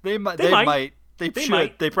playoffs. They might.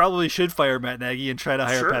 They probably should fire Matt Nagy and try to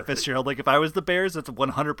hire Pat Fitzgerald. Like if I was the Bears, that's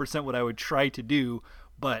 100% what I would try to do.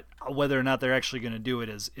 But whether or not they're actually going to do it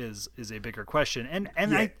is a bigger question.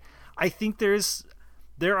 And yeah. I think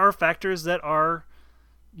there are factors that are,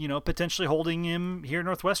 potentially holding him here at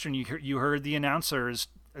Northwestern. You heard the announcers.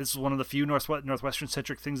 This is one of the few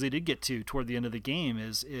Northwestern-centric things they did get to toward the end of the game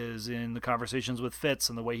is in the conversations with Fitz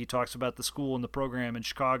and the way he talks about the school and the program in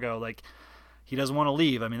Chicago. Like, he doesn't want to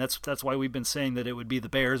leave. I mean, that's why we've been saying that it would be the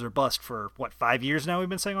Bears or bust for, 5 years now we've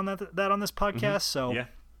been saying on that on this podcast. Mm-hmm. So yeah.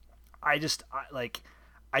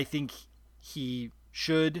 I think he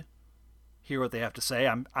should hear what they have to say.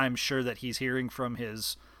 I'm sure that he's hearing from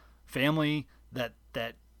his family that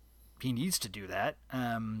he needs to do that,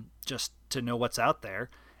 just to know what's out there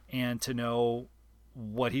and to know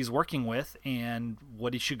what he's working with and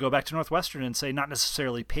what he should go back to Northwestern and say, not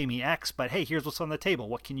necessarily pay me X, but hey, here's what's on the table.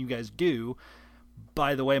 What can you guys do?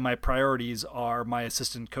 By the way, my priorities are my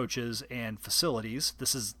assistant coaches and facilities.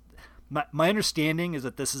 This is my understanding is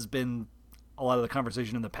that this has been a lot of the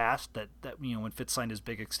conversation in the past that when Fitz signed his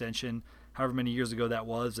big extension, however many years ago that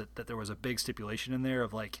was, that there was a big stipulation in there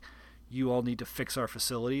of like, you all need to fix our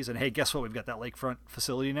facilities, and hey, guess what? We've got that lakefront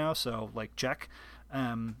facility now, so check.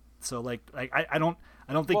 I don't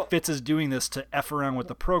think Fitz is doing this to F around with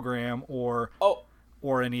the program or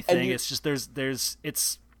anything. It's just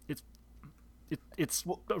it's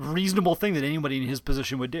a reasonable thing that anybody in his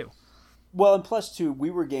position would do. Well, and plus too, we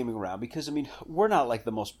were gaming around because we're not like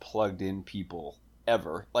the most plugged in people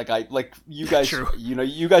ever. You guys,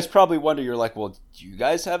 you guys probably wonder, you're like, well, do you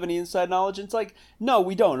guys have any inside knowledge? And it's like, no,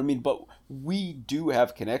 we don't. But we do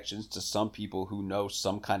have connections to some people who know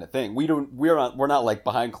some kind of thing. We're not like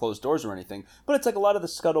behind closed doors or anything, but it's like a lot of the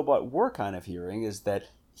scuttlebutt we're kind of hearing is that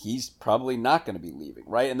he's probably not going to be leaving,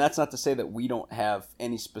 right? And that's not to say that we don't have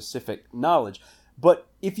any specific knowledge, but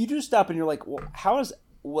if you do stop and you're like, well, how is,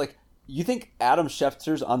 you think Adam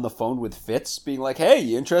Schefter's on the phone with Fitz being like, hey,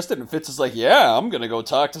 you interested? And Fitz is like, yeah, I'm going to go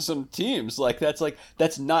talk to some teams.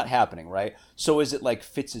 That's not happening, right? So is it like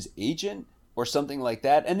Fitz's agent or something like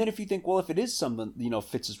that? And then if you think, well, if it is someone,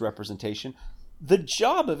 Fitz's representation, the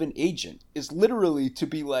job of an agent is literally to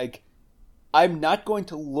be like, I'm not going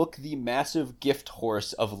to look the massive gift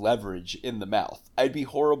horse of leverage in the mouth. I'd be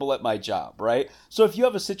horrible at my job, right? So if you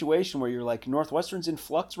have a situation where you're like, Northwestern's in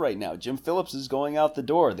flux right now, Jim Phillips is going out the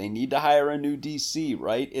door, they need to hire a new DC,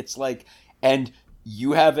 right? It's like, and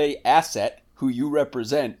you have a asset who you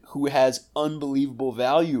represent who has unbelievable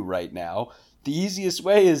value right now. The easiest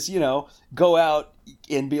way is, go out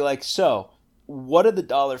and be like, so what are the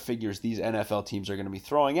dollar figures these NFL teams are going to be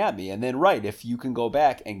throwing at me? And then, right, if you can go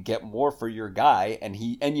back and get more for your guy, and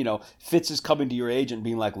Fitz is coming to your agent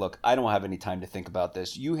being like, look, I don't have any time to think about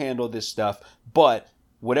this. You handle this stuff, but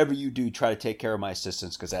whatever you do, try to take care of my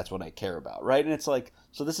assistants because that's what I care about, right? And it's like,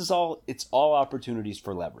 so this is it's all opportunities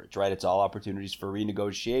for leverage, right? It's all opportunities for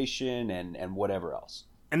renegotiation and whatever else.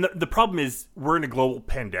 And the problem is we're in a global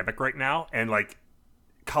pandemic right now, and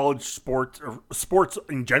college sports or sports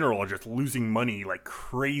in general are just losing money like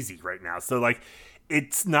crazy right now. So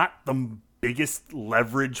it's not the biggest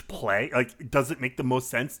leverage play. Does it make the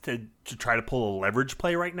most sense to try to pull a leverage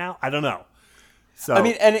play right now? I don't know. So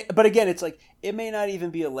but again, it's like, it may not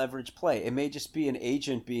even be a leverage play. It may just be an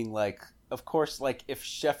agent being like, of course, if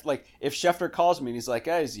Schefter calls me and he's like,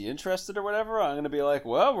 hey, is he interested or whatever? I'm going to be like,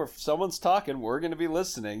 well, if someone's talking, we're going to be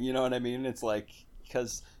listening. You know what I mean? It's like,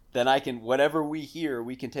 because then I can, whatever we hear,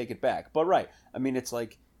 we can take it back. But right, it's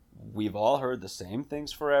like, we've all heard the same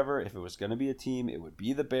things forever. If it was going to be a team, it would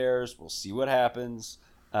be the Bears. We'll see what happens.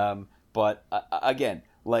 But again,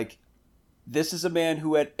 this is a man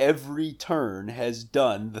who at every turn has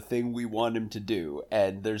done the thing we want him to do.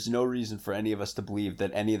 And there's no reason for any of us to believe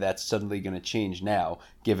that any of that's suddenly going to change now,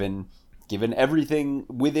 given everything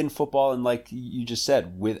within football and, like you just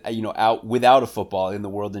said, without a football in the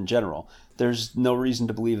world in general. There's no reason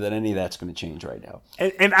to believe that any of that's going to change right now.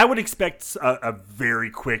 And I would expect a very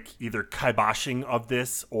quick either kiboshing of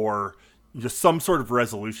this or just some sort of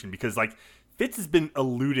resolution, because Fitz has been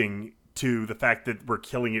alluding to the fact that we're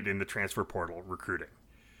killing it in the transfer portal recruiting.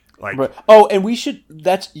 Right. Oh, and we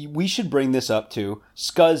should bring this up too.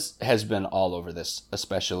 Scuzz has been all over this,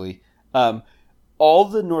 especially all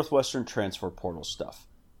the Northwestern transfer portal stuff.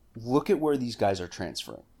 Look at where these guys are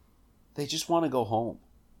transferring. They just want to go home.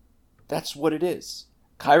 That's what it is.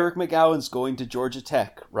 Kyrick McGowan's going to Georgia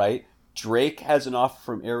Tech, right? Drake has an offer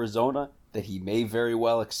from Arizona that he may very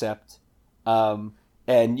well accept. And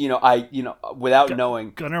without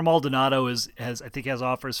knowing, Gunnar Maldonado has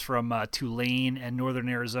offers from Tulane and Northern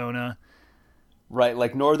Arizona. Right,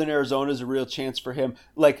 like Northern Arizona is a real chance for him.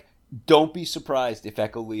 Like, don't be surprised if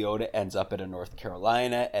Echo Leota ends up at a North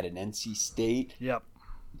Carolina, at an NC State. Yep.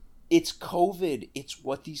 It's COVID. It's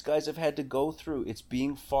what these guys have had to go through. It's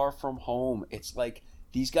being far from home. It's like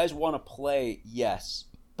these guys want to play, yes,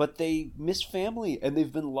 but they miss family and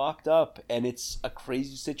they've been locked up, and it's a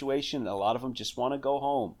crazy situation. A lot of them just want to go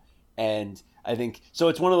home. And I think so.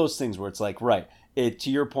 It's one of those things where it's like, right, to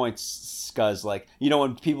your point, Scuzz, like,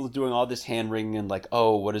 when people are doing all this hand wringing and like,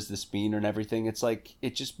 oh, what does this mean and everything, it's like,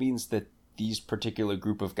 it just means that these particular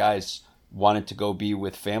group of guys wanted to go be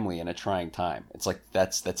with family in a trying time. It's like,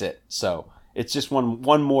 that's it. So it's just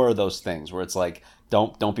one more of those things where it's like,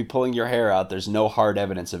 don't be pulling your hair out. There's no hard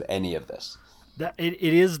evidence of any of this. There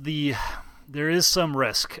is some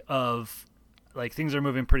risk of, like, things are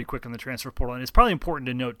moving pretty quick in the transfer portal, and it's probably important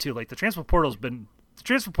to note too, like, the transfer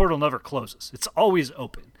portal never closes. It's always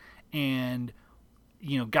open. And,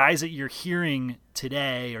 guys that you're hearing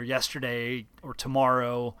today or yesterday or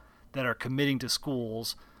tomorrow that are committing to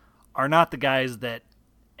schools are not the guys that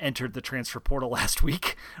entered the transfer portal last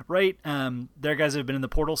week, right? They're guys that have been in the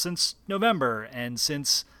portal since November and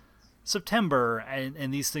since September,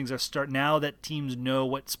 and these things are now that teams know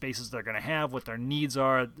what spaces they're going to have, what their needs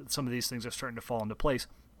are. Some of these things are starting to fall into place.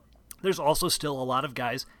 There's also still a lot of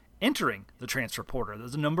guys entering the transfer portal.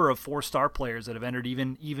 There's a number of 4-star players that have entered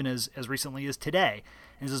even as recently as today,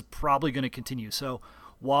 and this is probably going to continue. So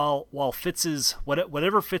while Fitz's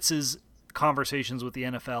whatever Fitz's conversations with the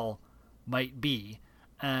NFL might be,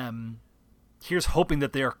 here's hoping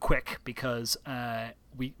that they are quick, because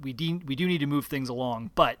we do need to move things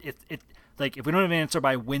along. But if we don't have an answer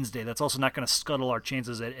by Wednesday, that's also not going to scuttle our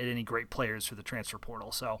chances at any great players for the transfer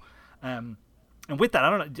portal. So, and with that,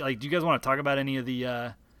 I don't know. Like, do you guys want to talk about any of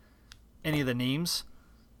the names?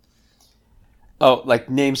 Oh, like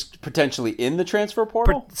names potentially in the transfer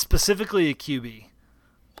portal? Specifically a QB.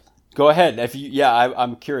 Go ahead.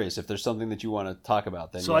 I'm curious if there's something that you want to talk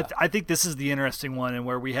about. Then, so yeah. I think this is the interesting one, and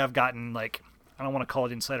where we have gotten, like, I don't want to call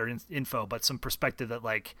it insider info, but some perspective that,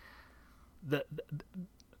 like, the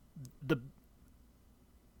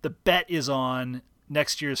bet is on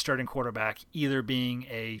next year's starting quarterback either being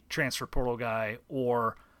a transfer portal guy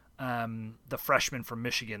or the freshman from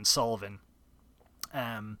Michigan, Sullivan.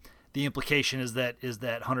 The implication is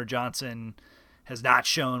that Hunter Johnson has not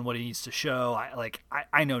shown what he needs to show.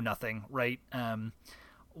 I know nothing, right?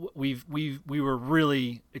 We were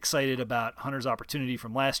really excited about Hunter's opportunity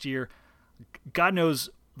from last year. God knows,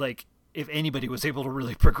 like, if anybody was able to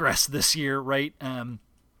really progress this year, right?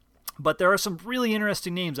 But there are some really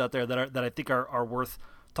interesting names out there that I think are worth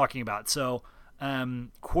talking about. So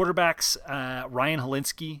quarterbacks, Ryan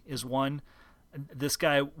Helinski is one. This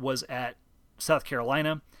guy was at South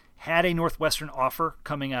Carolina, had a Northwestern offer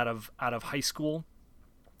coming out of high school.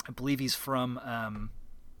 I believe he's from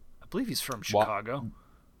Chicago.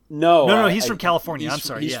 No, he's from California. I'm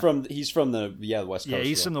sorry. He's from the West Coast. Yeah,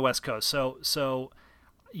 he's from the West Coast. So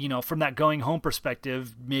from that going home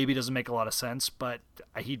perspective, maybe doesn't make a lot of sense, but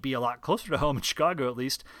he'd be a lot closer to home in Chicago at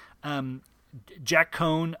least. Jack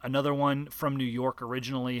Cohn, another one from New York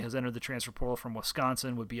originally, has entered the transfer portal from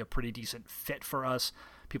Wisconsin, would be a pretty decent fit for us.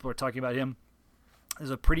 People are talking about him. He's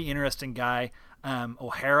a pretty interesting guy.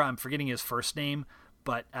 O'Hara, I'm forgetting his first name,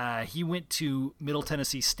 but he went to Middle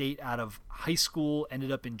Tennessee State out of high school,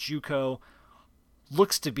 ended up in JUCO.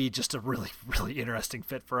 Looks to be just a really, really interesting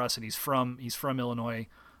fit for us, and he's from Illinois,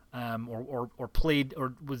 or played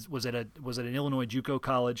or was at an Illinois JUCO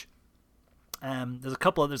college. There's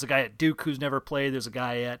a guy at Duke who's never played. There's a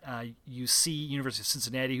guy at UC, University of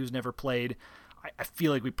Cincinnati, who's never played. I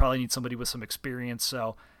feel like we probably need somebody with some experience.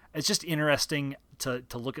 So it's just interesting to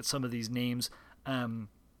look at some of these names. I'm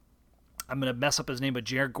going to mess up his name, but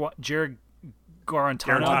Jared Garantano.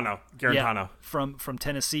 Garantano. From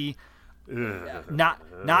Tennessee. Not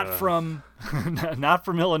from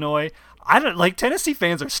Illinois. I don't like Tennessee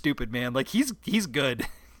fans are stupid, man. Like he's good.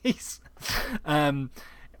 He's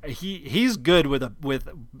good with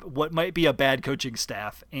what might be a bad coaching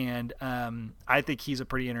staff, and I think he's a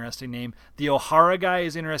pretty interesting name. The O'Hara guy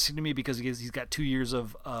is interesting to me because he's got 2 years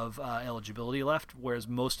of eligibility left, whereas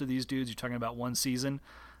most of these dudes you're talking about one season.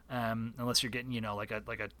 Unless you're getting, like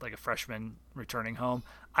a freshman returning home.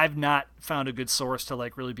 I've not found a good source to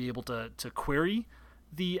like really be able to query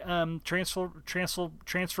the transfer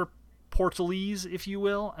portalese, if you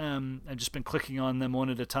will. I've just been clicking on them one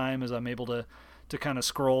at a time as I'm able to to kind of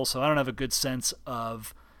scroll, so I don't have a good sense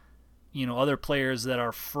of, other players that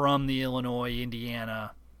are from the Illinois,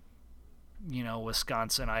 Indiana,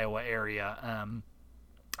 Wisconsin, Iowa area.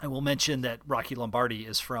 I will mention that Rocky Lombardi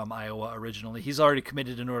is from Iowa originally. He's already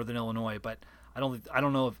committed to Northern Illinois, but I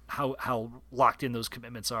don't know how locked in those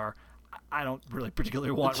commitments are. I don't really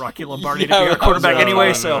particularly want Rocky Lombardi to be our quarterback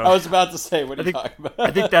anyway. So I was about to say, what are you talking about?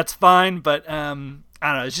 I think that's fine, but I don't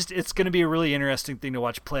know. It's going to be a really interesting thing to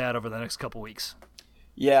watch play out over the next couple weeks.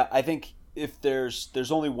 Yeah, I think if there's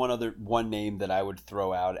only one name that I would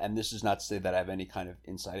throw out, and this is not to say that I have any kind of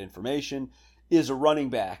inside information, is a running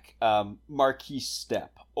back, Marquise Stepp,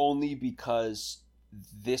 only because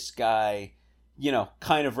this guy,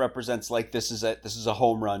 kind of represents like this is a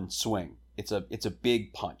home run swing. It's a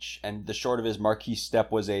big punch, and the short of it is Marquise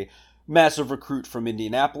Stepp was a massive recruit from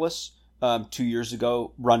Indianapolis 2 years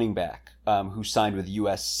ago, running back who signed with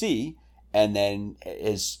USC and then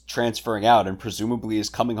is transferring out and presumably is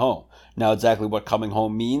coming home. Now, exactly what coming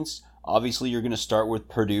home means, obviously you're going to start with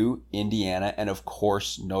Purdue, Indiana, and of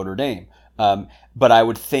course Notre Dame. But I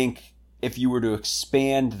would think if you were to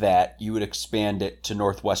expand that, you would expand it to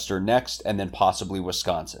Northwestern next and then possibly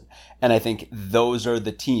Wisconsin. And I think those are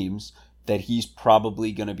the teams that he's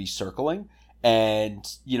probably going to be circling. And,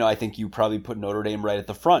 I think you probably put Notre Dame right at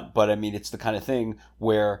the front. But, I mean, it's the kind of thing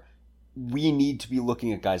where we need to be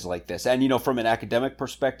looking at guys like this. And, from an academic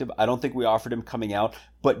perspective, I don't think we offered him coming out,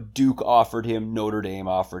 but Duke offered him, Notre Dame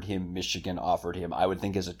offered him, Michigan offered him. I would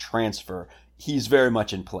think as a transfer, he's very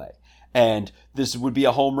much in play. And this would be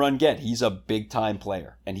a home run get. He's a big-time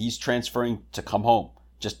player, and he's transferring to come home,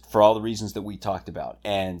 just for all the reasons that we talked about.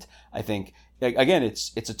 And I think, again,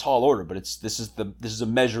 it's a tall order, but this is a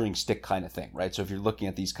measuring stick kind of thing, right? So if you're looking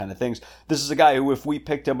at these kind of things, this is a guy who, if we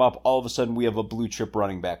picked him up, all of a sudden we have a blue-chip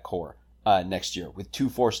running back core next year with 2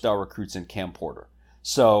 4-star recruits in Cam Porter.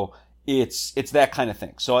 So it's that kind of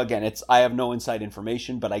thing. So again, I have no inside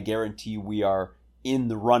information, but I guarantee we are in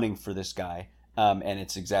the running for this guy. And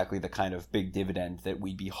it's exactly the kind of big dividend that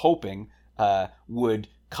we'd be hoping would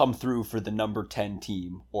come through for the number 10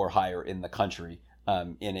 team or higher in the country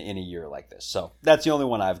in a year like this. So that's the only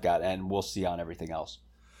one I've got, and we'll see on everything else.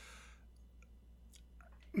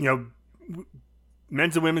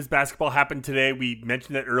 Men's and women's basketball happened today. We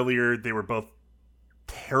mentioned it earlier. They were both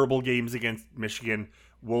terrible games against Michigan.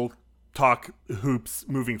 We'll talk hoops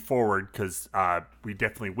moving forward because we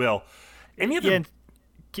definitely will. Any of them...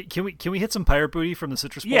 Can we hit some pirate booty from the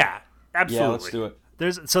Citrus Bowl? Yeah, absolutely. Yeah, let's do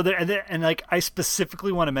it. And I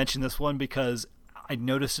specifically want to mention this one because I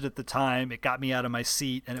noticed it at the time. It got me out of my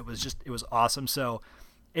seat, and it was awesome. So,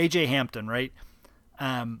 AJ Hampton, right?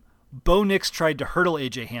 Bo Nix tried to hurdle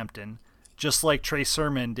AJ Hampton, just like Trey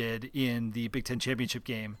Sermon did in the Big Ten championship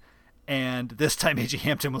game, and this time AJ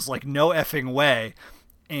Hampton was like, "No effing way,"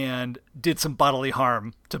 and did some bodily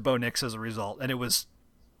harm to Bo Nix as a result, and it was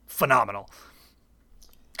phenomenal.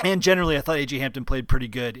 And generally, I thought AJ Hampton played pretty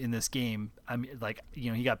good in this game. I mean,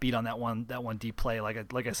 he got beat on that one deep play. Like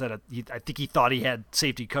I said, I think he thought he had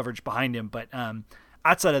safety coverage behind him. But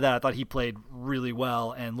outside of that, I thought he played really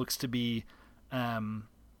well and looks to be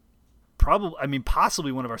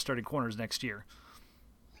possibly one of our starting corners next year.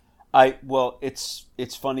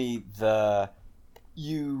 It's funny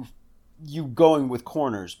you going with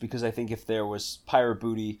corners, because I think if there was pirate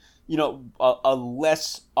booty, a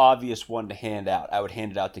less obvious one to hand out, I would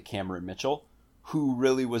hand it out to Cameron Mitchell, who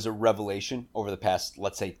really was a revelation over the past,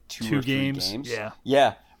 let's say, two or 3 games.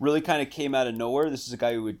 Yeah, really kind of came out of nowhere. This is a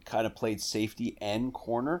guy who had kind of played safety and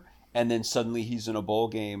corner, and then suddenly he's in a bowl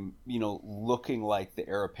game, looking like the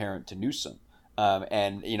heir apparent to Newsome.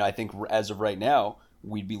 And I think as of right now,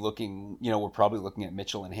 we'd be looking, we're probably looking at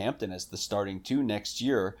Mitchell and Hampton as the starting 2 next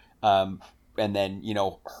year. And then,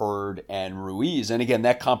 Hurd and Ruiz. And again,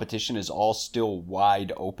 that competition is all still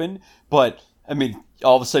wide open. But, I mean,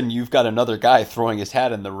 all of a sudden you've got another guy throwing his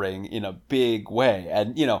hat in the ring in a big way.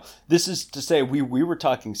 And, this is to say we were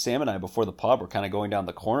talking, Sam and I, before the pod, we're kind of going down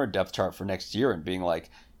the corner depth chart for next year and being like,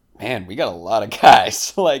 man, we got a lot of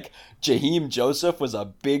guys. Like, Jaheim Joseph was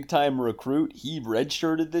a big-time recruit. He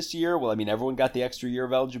redshirted this year. Well, I mean, everyone got the extra year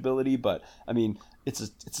of eligibility, but, I mean, it's a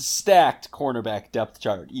stacked cornerback depth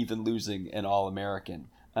chart, even losing an All-American.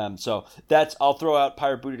 So I'll throw out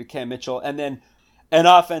pirate booty to Cam Mitchell. And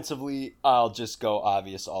offensively, I'll just go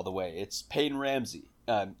obvious all the way. It's Peyton Ramsey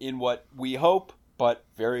in what we hope, but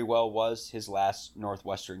very well was his last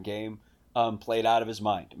Northwestern game, played out of his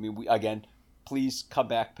mind. I mean, please come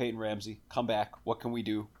back, Peyton Ramsey. Come back. What can we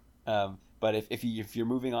do? But if you're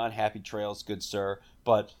moving on, happy trails, good sir.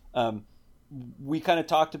 But we kind of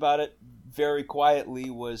talked about it very quietly.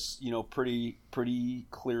 Was pretty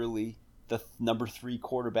clearly the number 3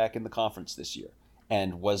 quarterback in the conference this year.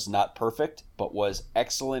 and was not perfect, but was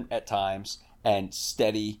excellent at times and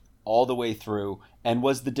steady all the way through, and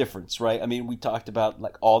was the difference, right? I mean, we talked about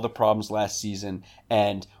like all the problems last season,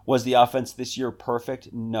 and was the offense this year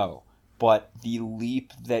perfect? No. But the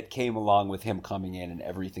leap that came along with him coming in and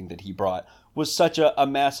everything that he brought was such a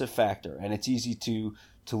massive factor. And it's easy to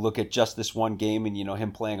look at just this one game and,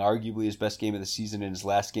 him playing arguably his best game of the season and his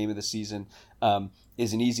last game of the season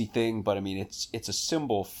is an easy thing. But I mean, it's a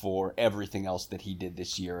symbol for everything else that he did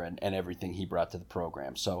this year and everything he brought to the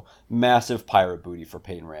program. So massive pirate booty for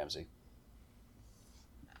Peyton Ramsey.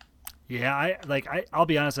 Yeah, I'll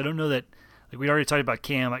be honest. I don't know that. Like we already talked about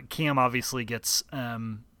Cam. Cam obviously gets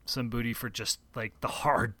some booty for just like the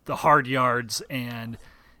hard yards and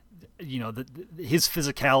his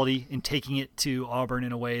physicality in taking it to Auburn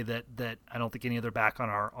in a way that I don't think any other back on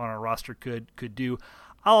our roster could do.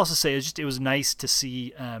 I'll also say it was nice to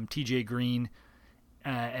see TJ Green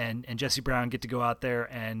and Jesse Brown get to go out there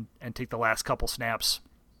and take the last couple snaps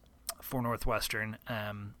for Northwestern.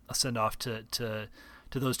 A send off to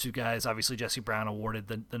those two guys. Obviously Jesse Brown awarded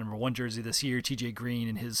the number 1 jersey this year. TJ Green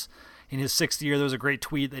in his 6th year, there was a great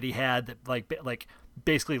tweet that he had that like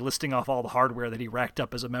basically listing off all the hardware that he racked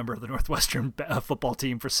up as a member of the Northwestern football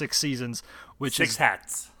team for 6 seasons, which 6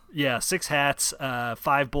 hats. Yeah, 6 hats,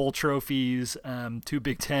 5 bowl trophies, 2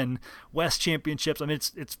 Big Ten West championships. I mean,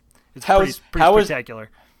 it's pretty spectacular.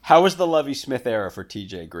 How was the Lovie Smith era for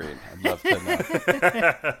TJ Green? I'd love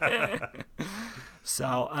to know.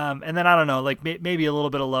 So, and then I don't know, like maybe a little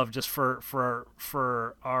bit of love just for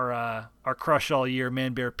our crush all year,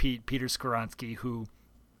 Man Bear Peter Skoronski, who,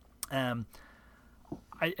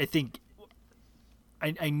 I think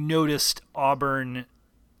I noticed Auburn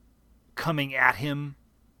coming at him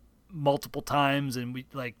multiple times, and we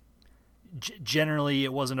like generally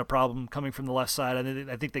it wasn't a problem coming from the left side.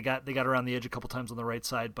 I think they got around the edge a couple times on the right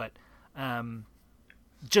side, but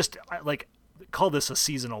just like call this a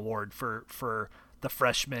season award for the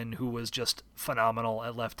freshman who was just phenomenal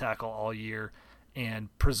at left tackle all year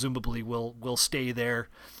and presumably will stay there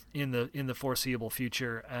in the foreseeable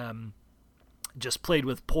future. Just played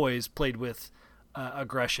with poise, played with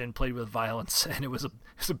aggression, played with violence, and it was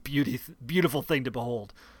a beautiful thing to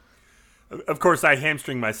behold. Of course, I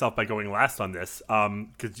hamstringed myself by going last on this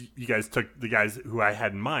because you guys took the guys who I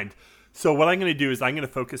had in mind. So what I'm going to do is I'm going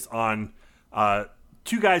to focus on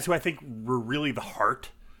 2 guys who I think were really the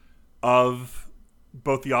heart of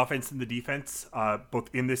both the offense and the defense, both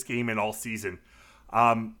in this game and all season.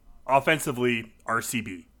 Offensively,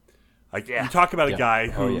 RCB. You talk about a guy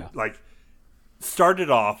who started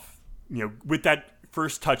off, with that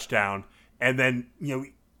first touchdown, and then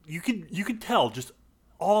you could tell just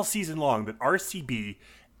all season long that RCB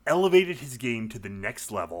elevated his game to the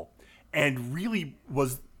next level and really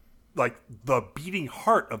was like the beating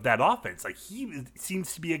heart of that offense. Like he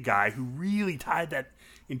seems to be a guy who really tied that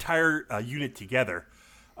entire unit together.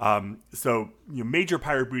 So major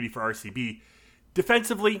pirate booty for RCB.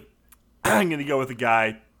 Defensively, I'm going to go with a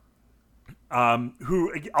guy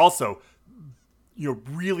who also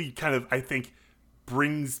really kind of, I think,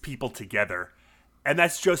 brings people together, and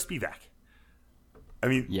that's Joe Spivak. I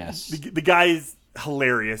mean, yes, the guy is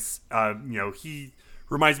hilarious. He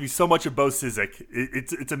reminds me so much of Bo Cizik.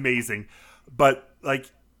 It's amazing, but like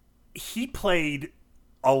he played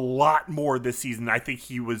a lot more this season than I think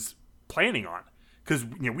he was planning on, because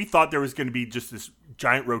we thought there was going to be just this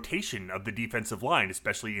giant rotation of the defensive line,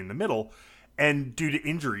 especially in the middle, and due to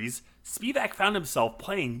injuries, Spivak found himself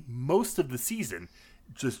playing most of the season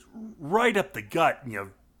just right up the gut,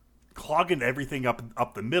 clogging everything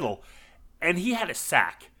up the middle. And he had a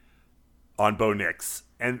sack on Bo Nix,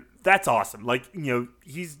 and that's awesome. Like,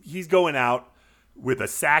 he's going out with a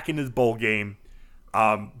sack in his bowl game.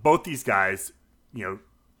 Both these guys,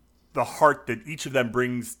 the heart that each of them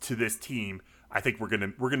brings to this team, I think we're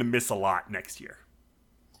gonna miss a lot next year.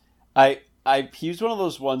 He's one of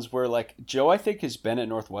those ones where like Joe, I think, has been at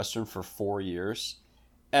Northwestern for 4 years,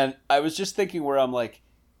 and I was just thinking where I'm like,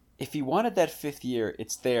 if he wanted that 5th year,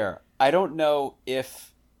 it's there. I don't know if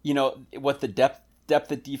what the depth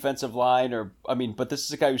at defensive line, but this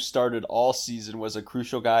is a guy who started all season, was a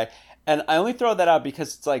crucial guy. And I only throw that out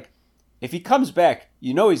because it's like, if he comes back,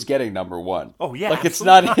 he's getting number 1. Oh yeah. Like it's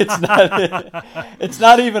not it's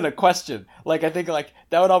not even a question. Like I think like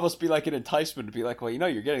that would almost be like an enticement to be like, well,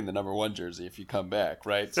 you're getting the number 1 jersey if you come back,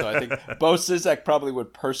 right? So I think Bo Cizik probably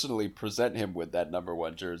would personally present him with that number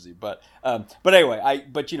 1 jersey. But anyway,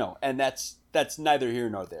 and that's neither here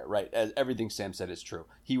nor there, right? As everything Sam said is true.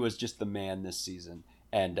 He was just the man this season,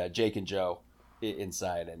 and Jake and Joe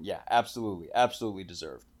inside, and yeah, absolutely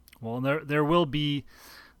deserved. Well, there will be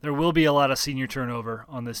There will be a lot of senior turnover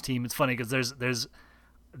on this team. It's funny because there's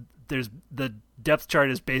the depth chart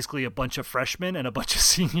is basically a bunch of freshmen and a bunch of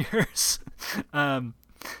seniors.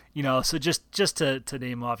 So just to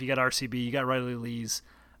name off, you got RCB, you got Riley Lees,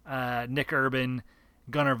 Nick Urban,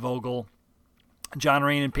 Gunnar Vogel, John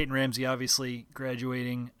Rain and Peyton Ramsey obviously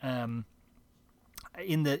graduating.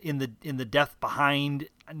 In the depth behind,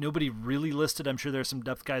 nobody really listed. I'm sure there's some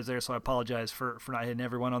depth guys there, so I apologize for not hitting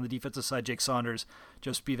everyone. On the defensive side, Jake Saunders,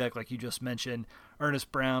 Joe Spivak, like you just mentioned,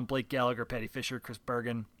 Ernest Brown, Blake Gallagher, Patty Fisher, Chris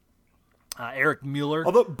Bergen, Eric Mueller.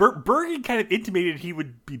 Although Bergen kind of intimated he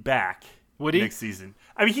would be back next season.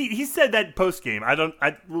 I mean, he said that post game.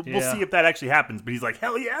 We'll see if that actually happens. But he's like,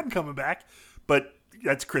 hell yeah, I'm coming back. But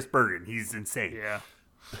that's Chris Bergen. He's insane.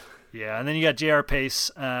 Yeah, and then you got J.R. Pace,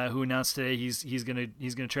 who announced today he's gonna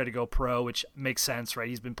try to go pro, which makes sense, right?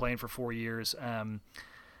 He's been playing for 4 years.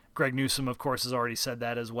 Greg Newsome, of course, has already said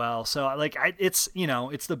that as well. So it's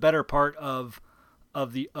the better part of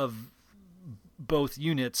both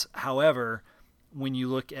units. However, when you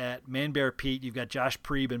look at Man-Bear Pete, you've got Josh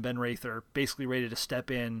Preeb and Ben Rather basically ready to step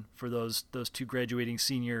in for those two graduating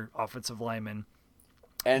senior offensive linemen.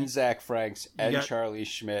 And Zach Franks and Charlie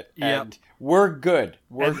Schmidt. And we're good.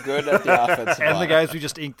 We're good at the offensive line. And the guys we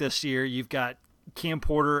just inked this year. You've got Cam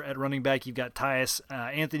Porter at running back. You've got Tyus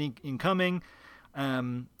Anthony incoming.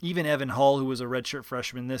 Even Evan Hull, who was a redshirt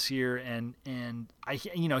freshman this year. And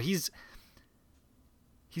he's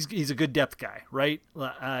a good depth guy, right?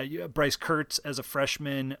 Bryce Kurtz as a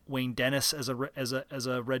freshman. Wayne Dennis as a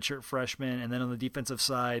redshirt freshman. And then on the defensive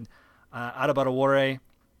side, Adebawore.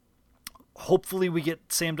 Hopefully we get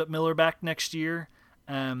Sam Miller back next year.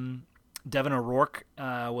 Devin O'Rourke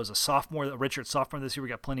was a sophomore, a redshirt sophomore this year. We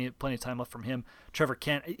got plenty of time left from him. Trevor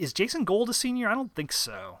Kent. Is Jason Gold a senior? I don't think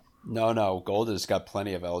so. No. Gold has got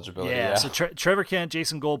plenty of eligibility. Yeah. So Trevor Kent,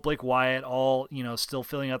 Jason Gold, Blake Wyatt, all still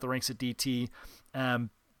filling out the ranks at DT.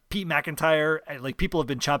 Pete McIntyre, like people have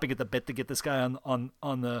been chomping at the bit to get this guy on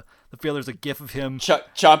the field. There's a gif of him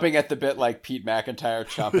chomping at the bit like Pete McIntyre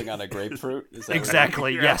chomping on a grapefruit. Is that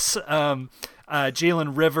exactly? Right? Yes.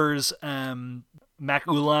 Jalen Rivers, Mac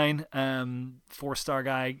Uline, 4-star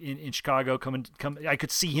guy in Chicago. Come. I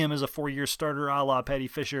could see him as a 4-year starter, a la Patty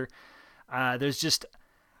Fisher. There's just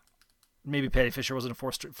maybe Patty Fisher wasn't a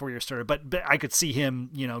 4-year starter, but I could see him,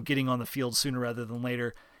 getting on the field sooner rather than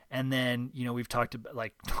later. And then, we've talked about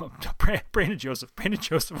like Brandon Joseph. Brandon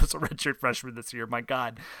Joseph was a redshirt freshman this year. My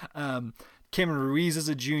God. Cameron Ruiz is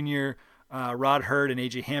a junior. Rod Hurd and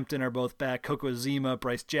AJ Hampton are both back. Coco Zima,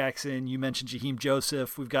 Bryce Jackson. You mentioned Jaheim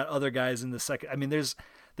Joseph. We've got other guys in the second. I mean, there's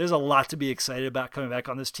a lot to be excited about coming back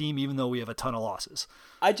on this team, even though we have a ton of losses.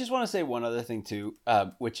 I just want to say one other thing too,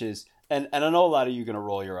 which is, and I know a lot of you are going to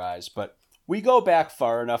roll your eyes, but we go back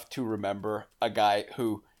far enough to remember a guy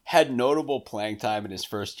who had notable playing time in his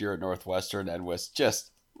first year at Northwestern and was just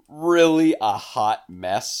really a hot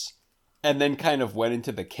mess, and then kind of went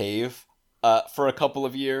into the cave for a couple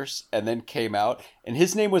of years and then came out. And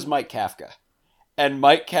his name was Mike Kafka. And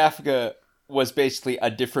Mike Kafka was basically a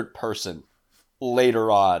different person later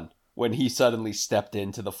on when he suddenly stepped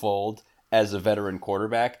into the fold as a veteran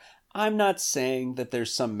quarterback. I'm not saying that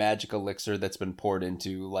there's some magic elixir that's been poured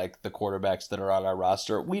into like the quarterbacks that are on our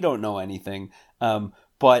roster. We don't know anything.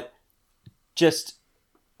 But just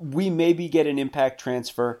we maybe get an impact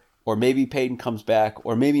transfer, or maybe Peyton comes back,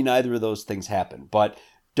 or maybe neither of those things happen. But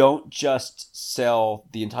don't just sell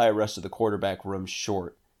the entire rest of the quarterback room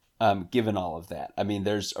short, given all of that. I mean,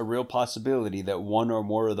 there's a real possibility that one or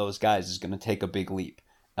more of those guys is going to take a big leap,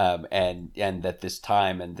 and that this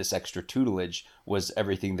time and this extra tutelage was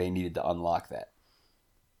everything they needed to unlock that.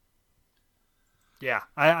 Yeah,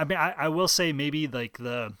 I mean, I will say maybe like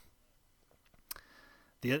the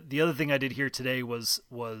other thing I did hear today was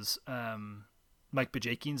Mike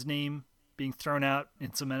Bajakian's name being thrown out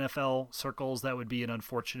in some NFL circles. That would be an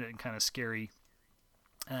unfortunate and kind of scary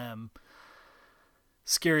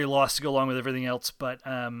loss to go along with everything else. But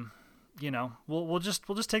we'll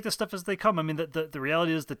just take the stuff as they come. I mean, the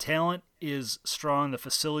reality is the talent is strong, the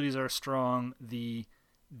facilities are strong, the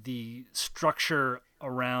structure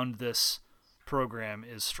around this program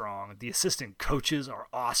is strong. The assistant coaches are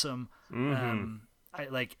awesome. Mm-hmm. I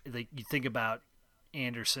like you think about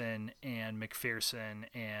Anderson and McPherson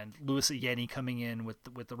and Louis Ayeni coming in with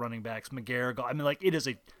the running backs, McGarrigle. I mean, like it's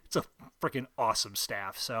a freaking awesome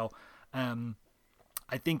staff. So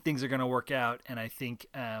I think things are going to work out, and I think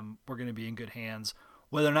we're going to be in good hands.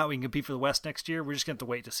 Whether or not we can compete for the West next year, we're just going to have to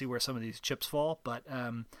wait to see where some of these chips fall. But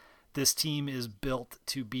this team is built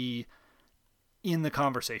to be in the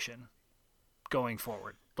conversation going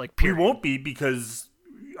forward. Like, period. We won't be because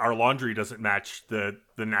our laundry doesn't match the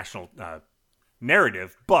national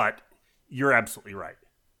narrative, but you're absolutely right.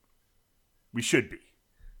 We should be.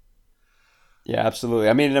 Yeah, absolutely.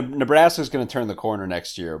 I mean, Nebraska's going to turn the corner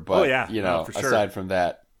next year, but for sure. Aside from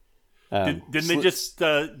that, didn't they just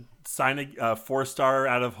sign a 4-star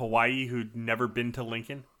out of Hawaii who'd never been to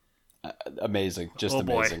Lincoln? Amazing, just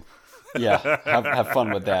amazing. Boy. Yeah, have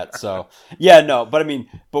fun with that. So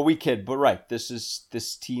but we kid. But right,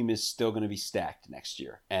 this team is still going to be stacked next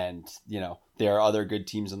year, and there are other good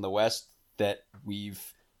teams in the West that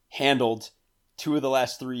we've handled 2 of the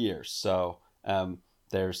last 3 years. So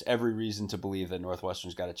there's every reason to believe that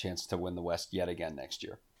Northwestern's got a chance to win the West yet again next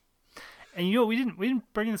year. And we didn't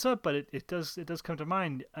bring this up, but it does come to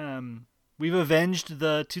mind. We've avenged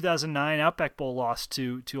the 2009 Outback Bowl loss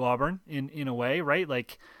to Auburn in a way, right?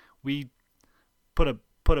 Like we put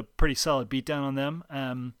a pretty solid beatdown on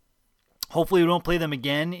them. Hopefully we don't play them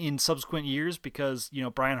again in subsequent years because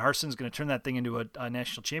Brian Harson's going to turn that thing into a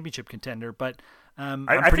national championship contender. But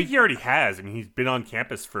I think he already has. I mean, he's been on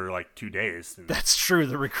campus for like 2 days. That's true.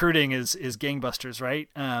 The recruiting is gangbusters, right?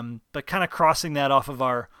 But kind of crossing that off of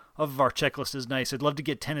our checklist is nice. I'd love to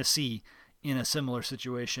get Tennessee in a similar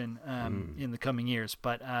situation in the coming years.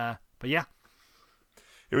 But yeah.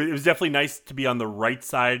 It was definitely nice to be on the right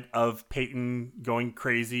side of Peyton going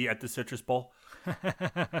crazy at the Citrus Bowl.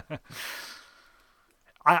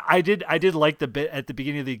 I did like the bit at the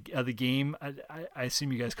beginning of the game. I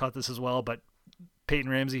assume you guys caught this as well, but Peyton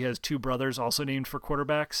Ramsey has 2 brothers also named for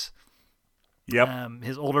quarterbacks. Yep.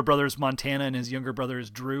 His older brother is Montana, and his younger brother is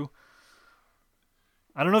Drew.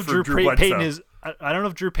 I don't know if Drew Peyton is. I don't know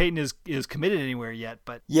if Drew Peyton is committed anywhere yet,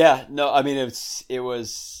 but yeah, no. I mean, it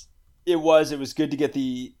was good to get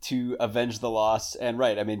to avenge the loss, and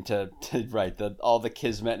right. I mean, all the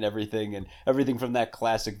kismet and everything from that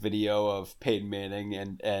classic video of Peyton Manning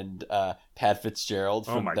and Pat Fitzgerald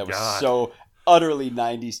was so utterly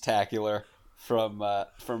 90s tacular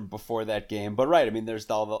from before that game. But right, I mean, there's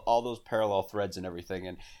all those parallel threads and everything.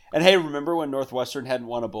 And hey, remember when Northwestern hadn't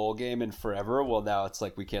won a bowl game in forever? Well, now it's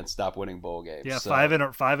like we can't stop winning bowl games. Yeah, so, 5 in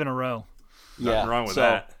a row. Nothing wrong with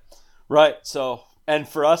that. Right. So, and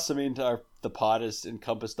for us, I mean, the pod has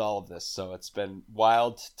encompassed all of this. So it's been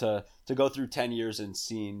wild to go through 10 years and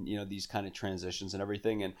seeing, these kind of transitions and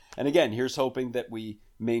everything. And again, here's hoping that we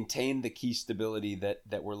maintain the key stability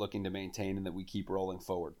that we're looking to maintain and that we keep rolling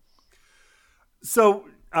forward. So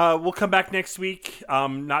we'll come back next week.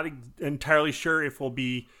 Not entirely sure if we'll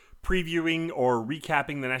be previewing or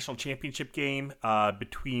recapping the national championship game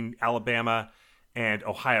between Alabama and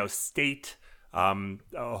Ohio State.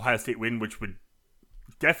 Ohio State win, which would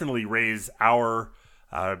definitely raise our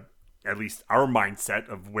at least our mindset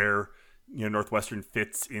of where Northwestern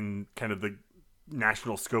fits in kind of the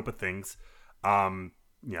national scope of things.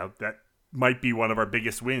 That might be one of our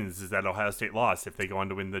biggest wins, is that Ohio State loss if they go on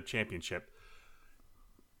to win the championship.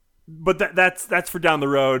 But that's for down the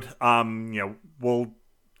road. We'll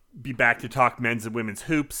be back to talk men's and women's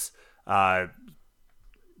hoops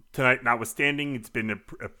tonight. Notwithstanding, it's been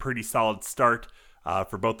a pretty solid start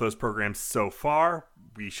for both those programs so far.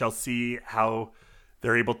 We shall see how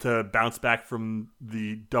they're able to bounce back from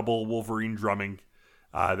the double Wolverine drumming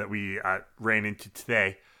that we ran into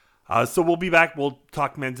today. So we'll be back. We'll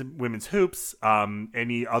talk men's and women's hoops.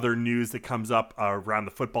 Any other news that comes up around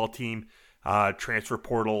the football team, transfer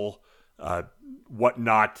portal,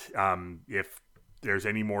 whatnot. If there's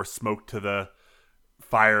any more smoke to the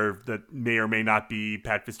fire that may or may not be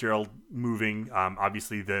Pat Fitzgerald moving.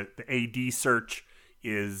 Obviously, the AD search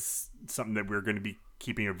is something that we're going to be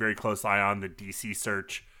keeping a very close eye on. The DC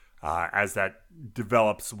search, as that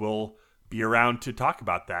develops, we'll be around to talk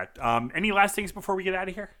about that. Any last things before we get out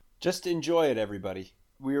of here? Just enjoy it, everybody.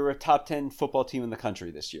 We were a top 10 football team in the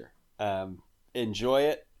country this year. Enjoy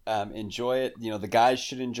it. Enjoy it. The guys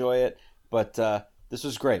should enjoy it. But this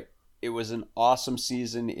was great. It was an awesome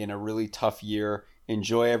season in a really tough year.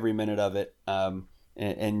 Enjoy every minute of it.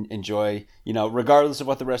 And enjoy, regardless of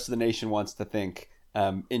what the rest of the nation wants to think,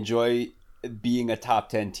 enjoy being a top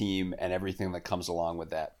 10 team and everything that comes along with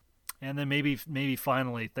that. And then maybe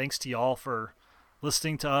finally, thanks to y'all for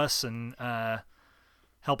listening to us and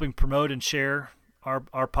helping promote and share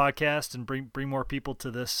our podcast and bring more people to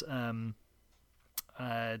this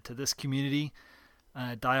community.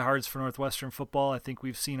 Diehards for Northwestern football. I think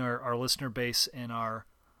we've seen our listener base and our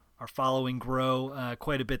following grow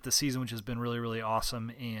quite a bit this season, which has been really, really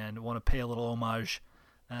awesome, and want to pay a little homage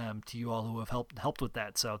to you all who have helped with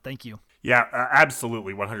that. So thank you. Yeah,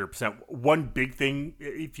 absolutely, 100%. One big thing,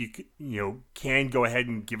 if you can go ahead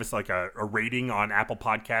and give us like a rating on Apple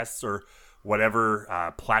Podcasts or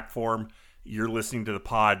whatever platform you're listening to the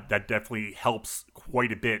pod, that definitely helps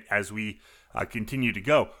quite a bit as we continue to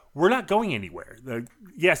go. We're not going anywhere.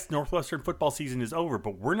 Yes, Northwestern football season is over,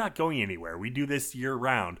 but we're not going anywhere. We do this year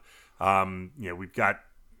round. We've got,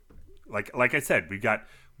 like I said, we've got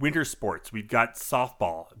winter sports, we've got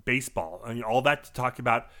softball, baseball, all that to talk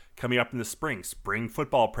about coming up in the spring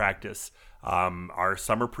football practice, our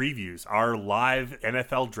summer previews, our live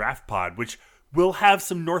NFL draft pod, which will have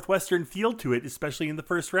some Northwestern feel to it, especially in the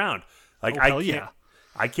first round. I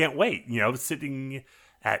can't wait. Sitting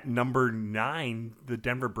at number 9, the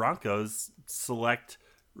Denver Broncos select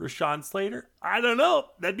Rashawn Slater. I don't know.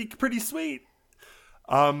 That'd be pretty sweet.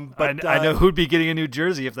 But I know who'd be getting a new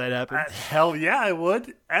jersey if that happened. Hell yeah, I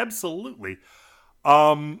would. Absolutely.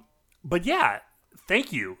 But yeah,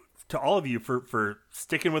 thank you to all of you for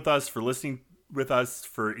sticking with us, for listening with us,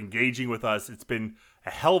 for engaging with us. It's been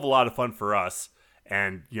a hell of a lot of fun for us.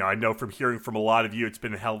 And, I know from hearing from a lot of you, it's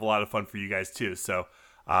been a hell of a lot of fun for you guys too. So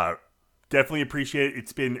definitely appreciate it.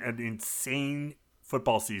 It's been an insane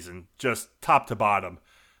football season, just top to bottom,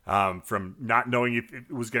 from not knowing if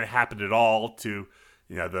it was going to happen at all to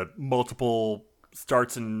the multiple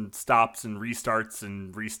starts and stops and restarts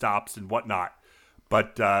and restops and whatnot.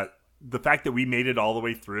 But the fact that we made it all the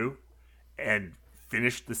way through and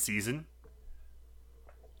finished the season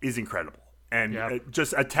is incredible. And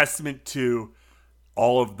just a testament to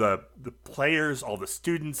all of the players, all the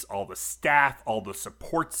students, all the staff, all the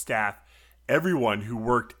support staff, everyone who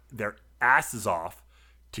worked their asses off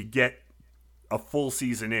to get a full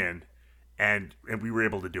season in, and we were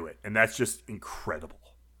able to do it. And that's just incredible.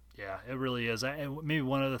 Yeah, it really is. Maybe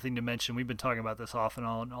one other thing to mention, we've been talking about this off and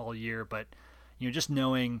on all year, but just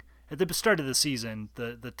knowing at the start of the season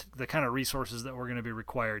the kind of resources that were going to be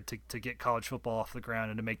required to get college football off the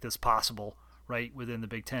ground and to make this possible, right, within the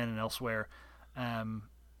Big Ten and elsewhere.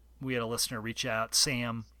 We had a listener reach out,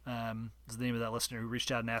 Sam is the name of that listener, who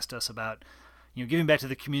reached out and asked us about giving back to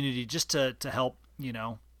the community just to help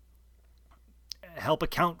help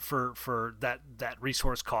account for that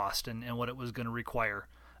resource cost and what it was going to require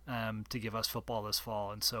to give us football this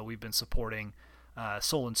fall. And so we've been supporting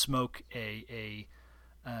Soul and Smoke, a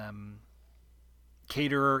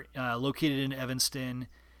caterer located in Evanston,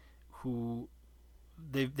 who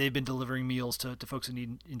they've been delivering meals to folks in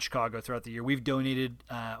need in Chicago throughout the year. We've donated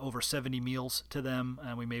over 70 meals to them,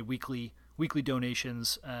 and we made weekly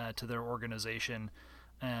donations to their organization,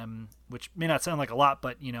 which may not sound like a lot,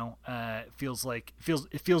 but it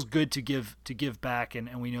feels good to give back,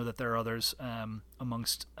 and we know that there are others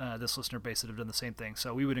amongst this listener base that have done the same thing.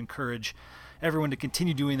 So we would encourage everyone to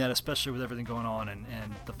continue doing that, especially with everything going on and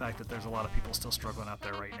the fact that there's a lot of people still struggling out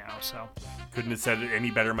there right now. So couldn't have said it any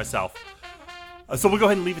better myself. So we'll go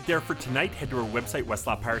ahead and leave it there for tonight. Head to our website,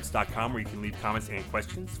 westlawpirates.com, where you can leave comments and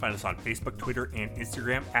questions. Find us on Facebook, Twitter, and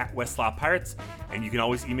Instagram at westlawpirates. And you can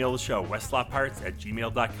always email the show,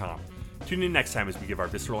 westlawpirates@gmail.com. Tune in next time as we give our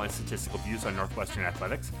visceral and statistical views on Northwestern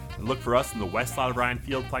athletics. And look for us in the West Lot of Ryan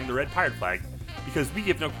Field flying the red pirate flag, because we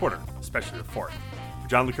give no quarter, especially the fourth. For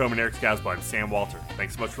John Lacombe and Eric Scasbo, I'm Sam Walter.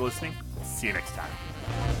 Thanks so much for listening. See you next time.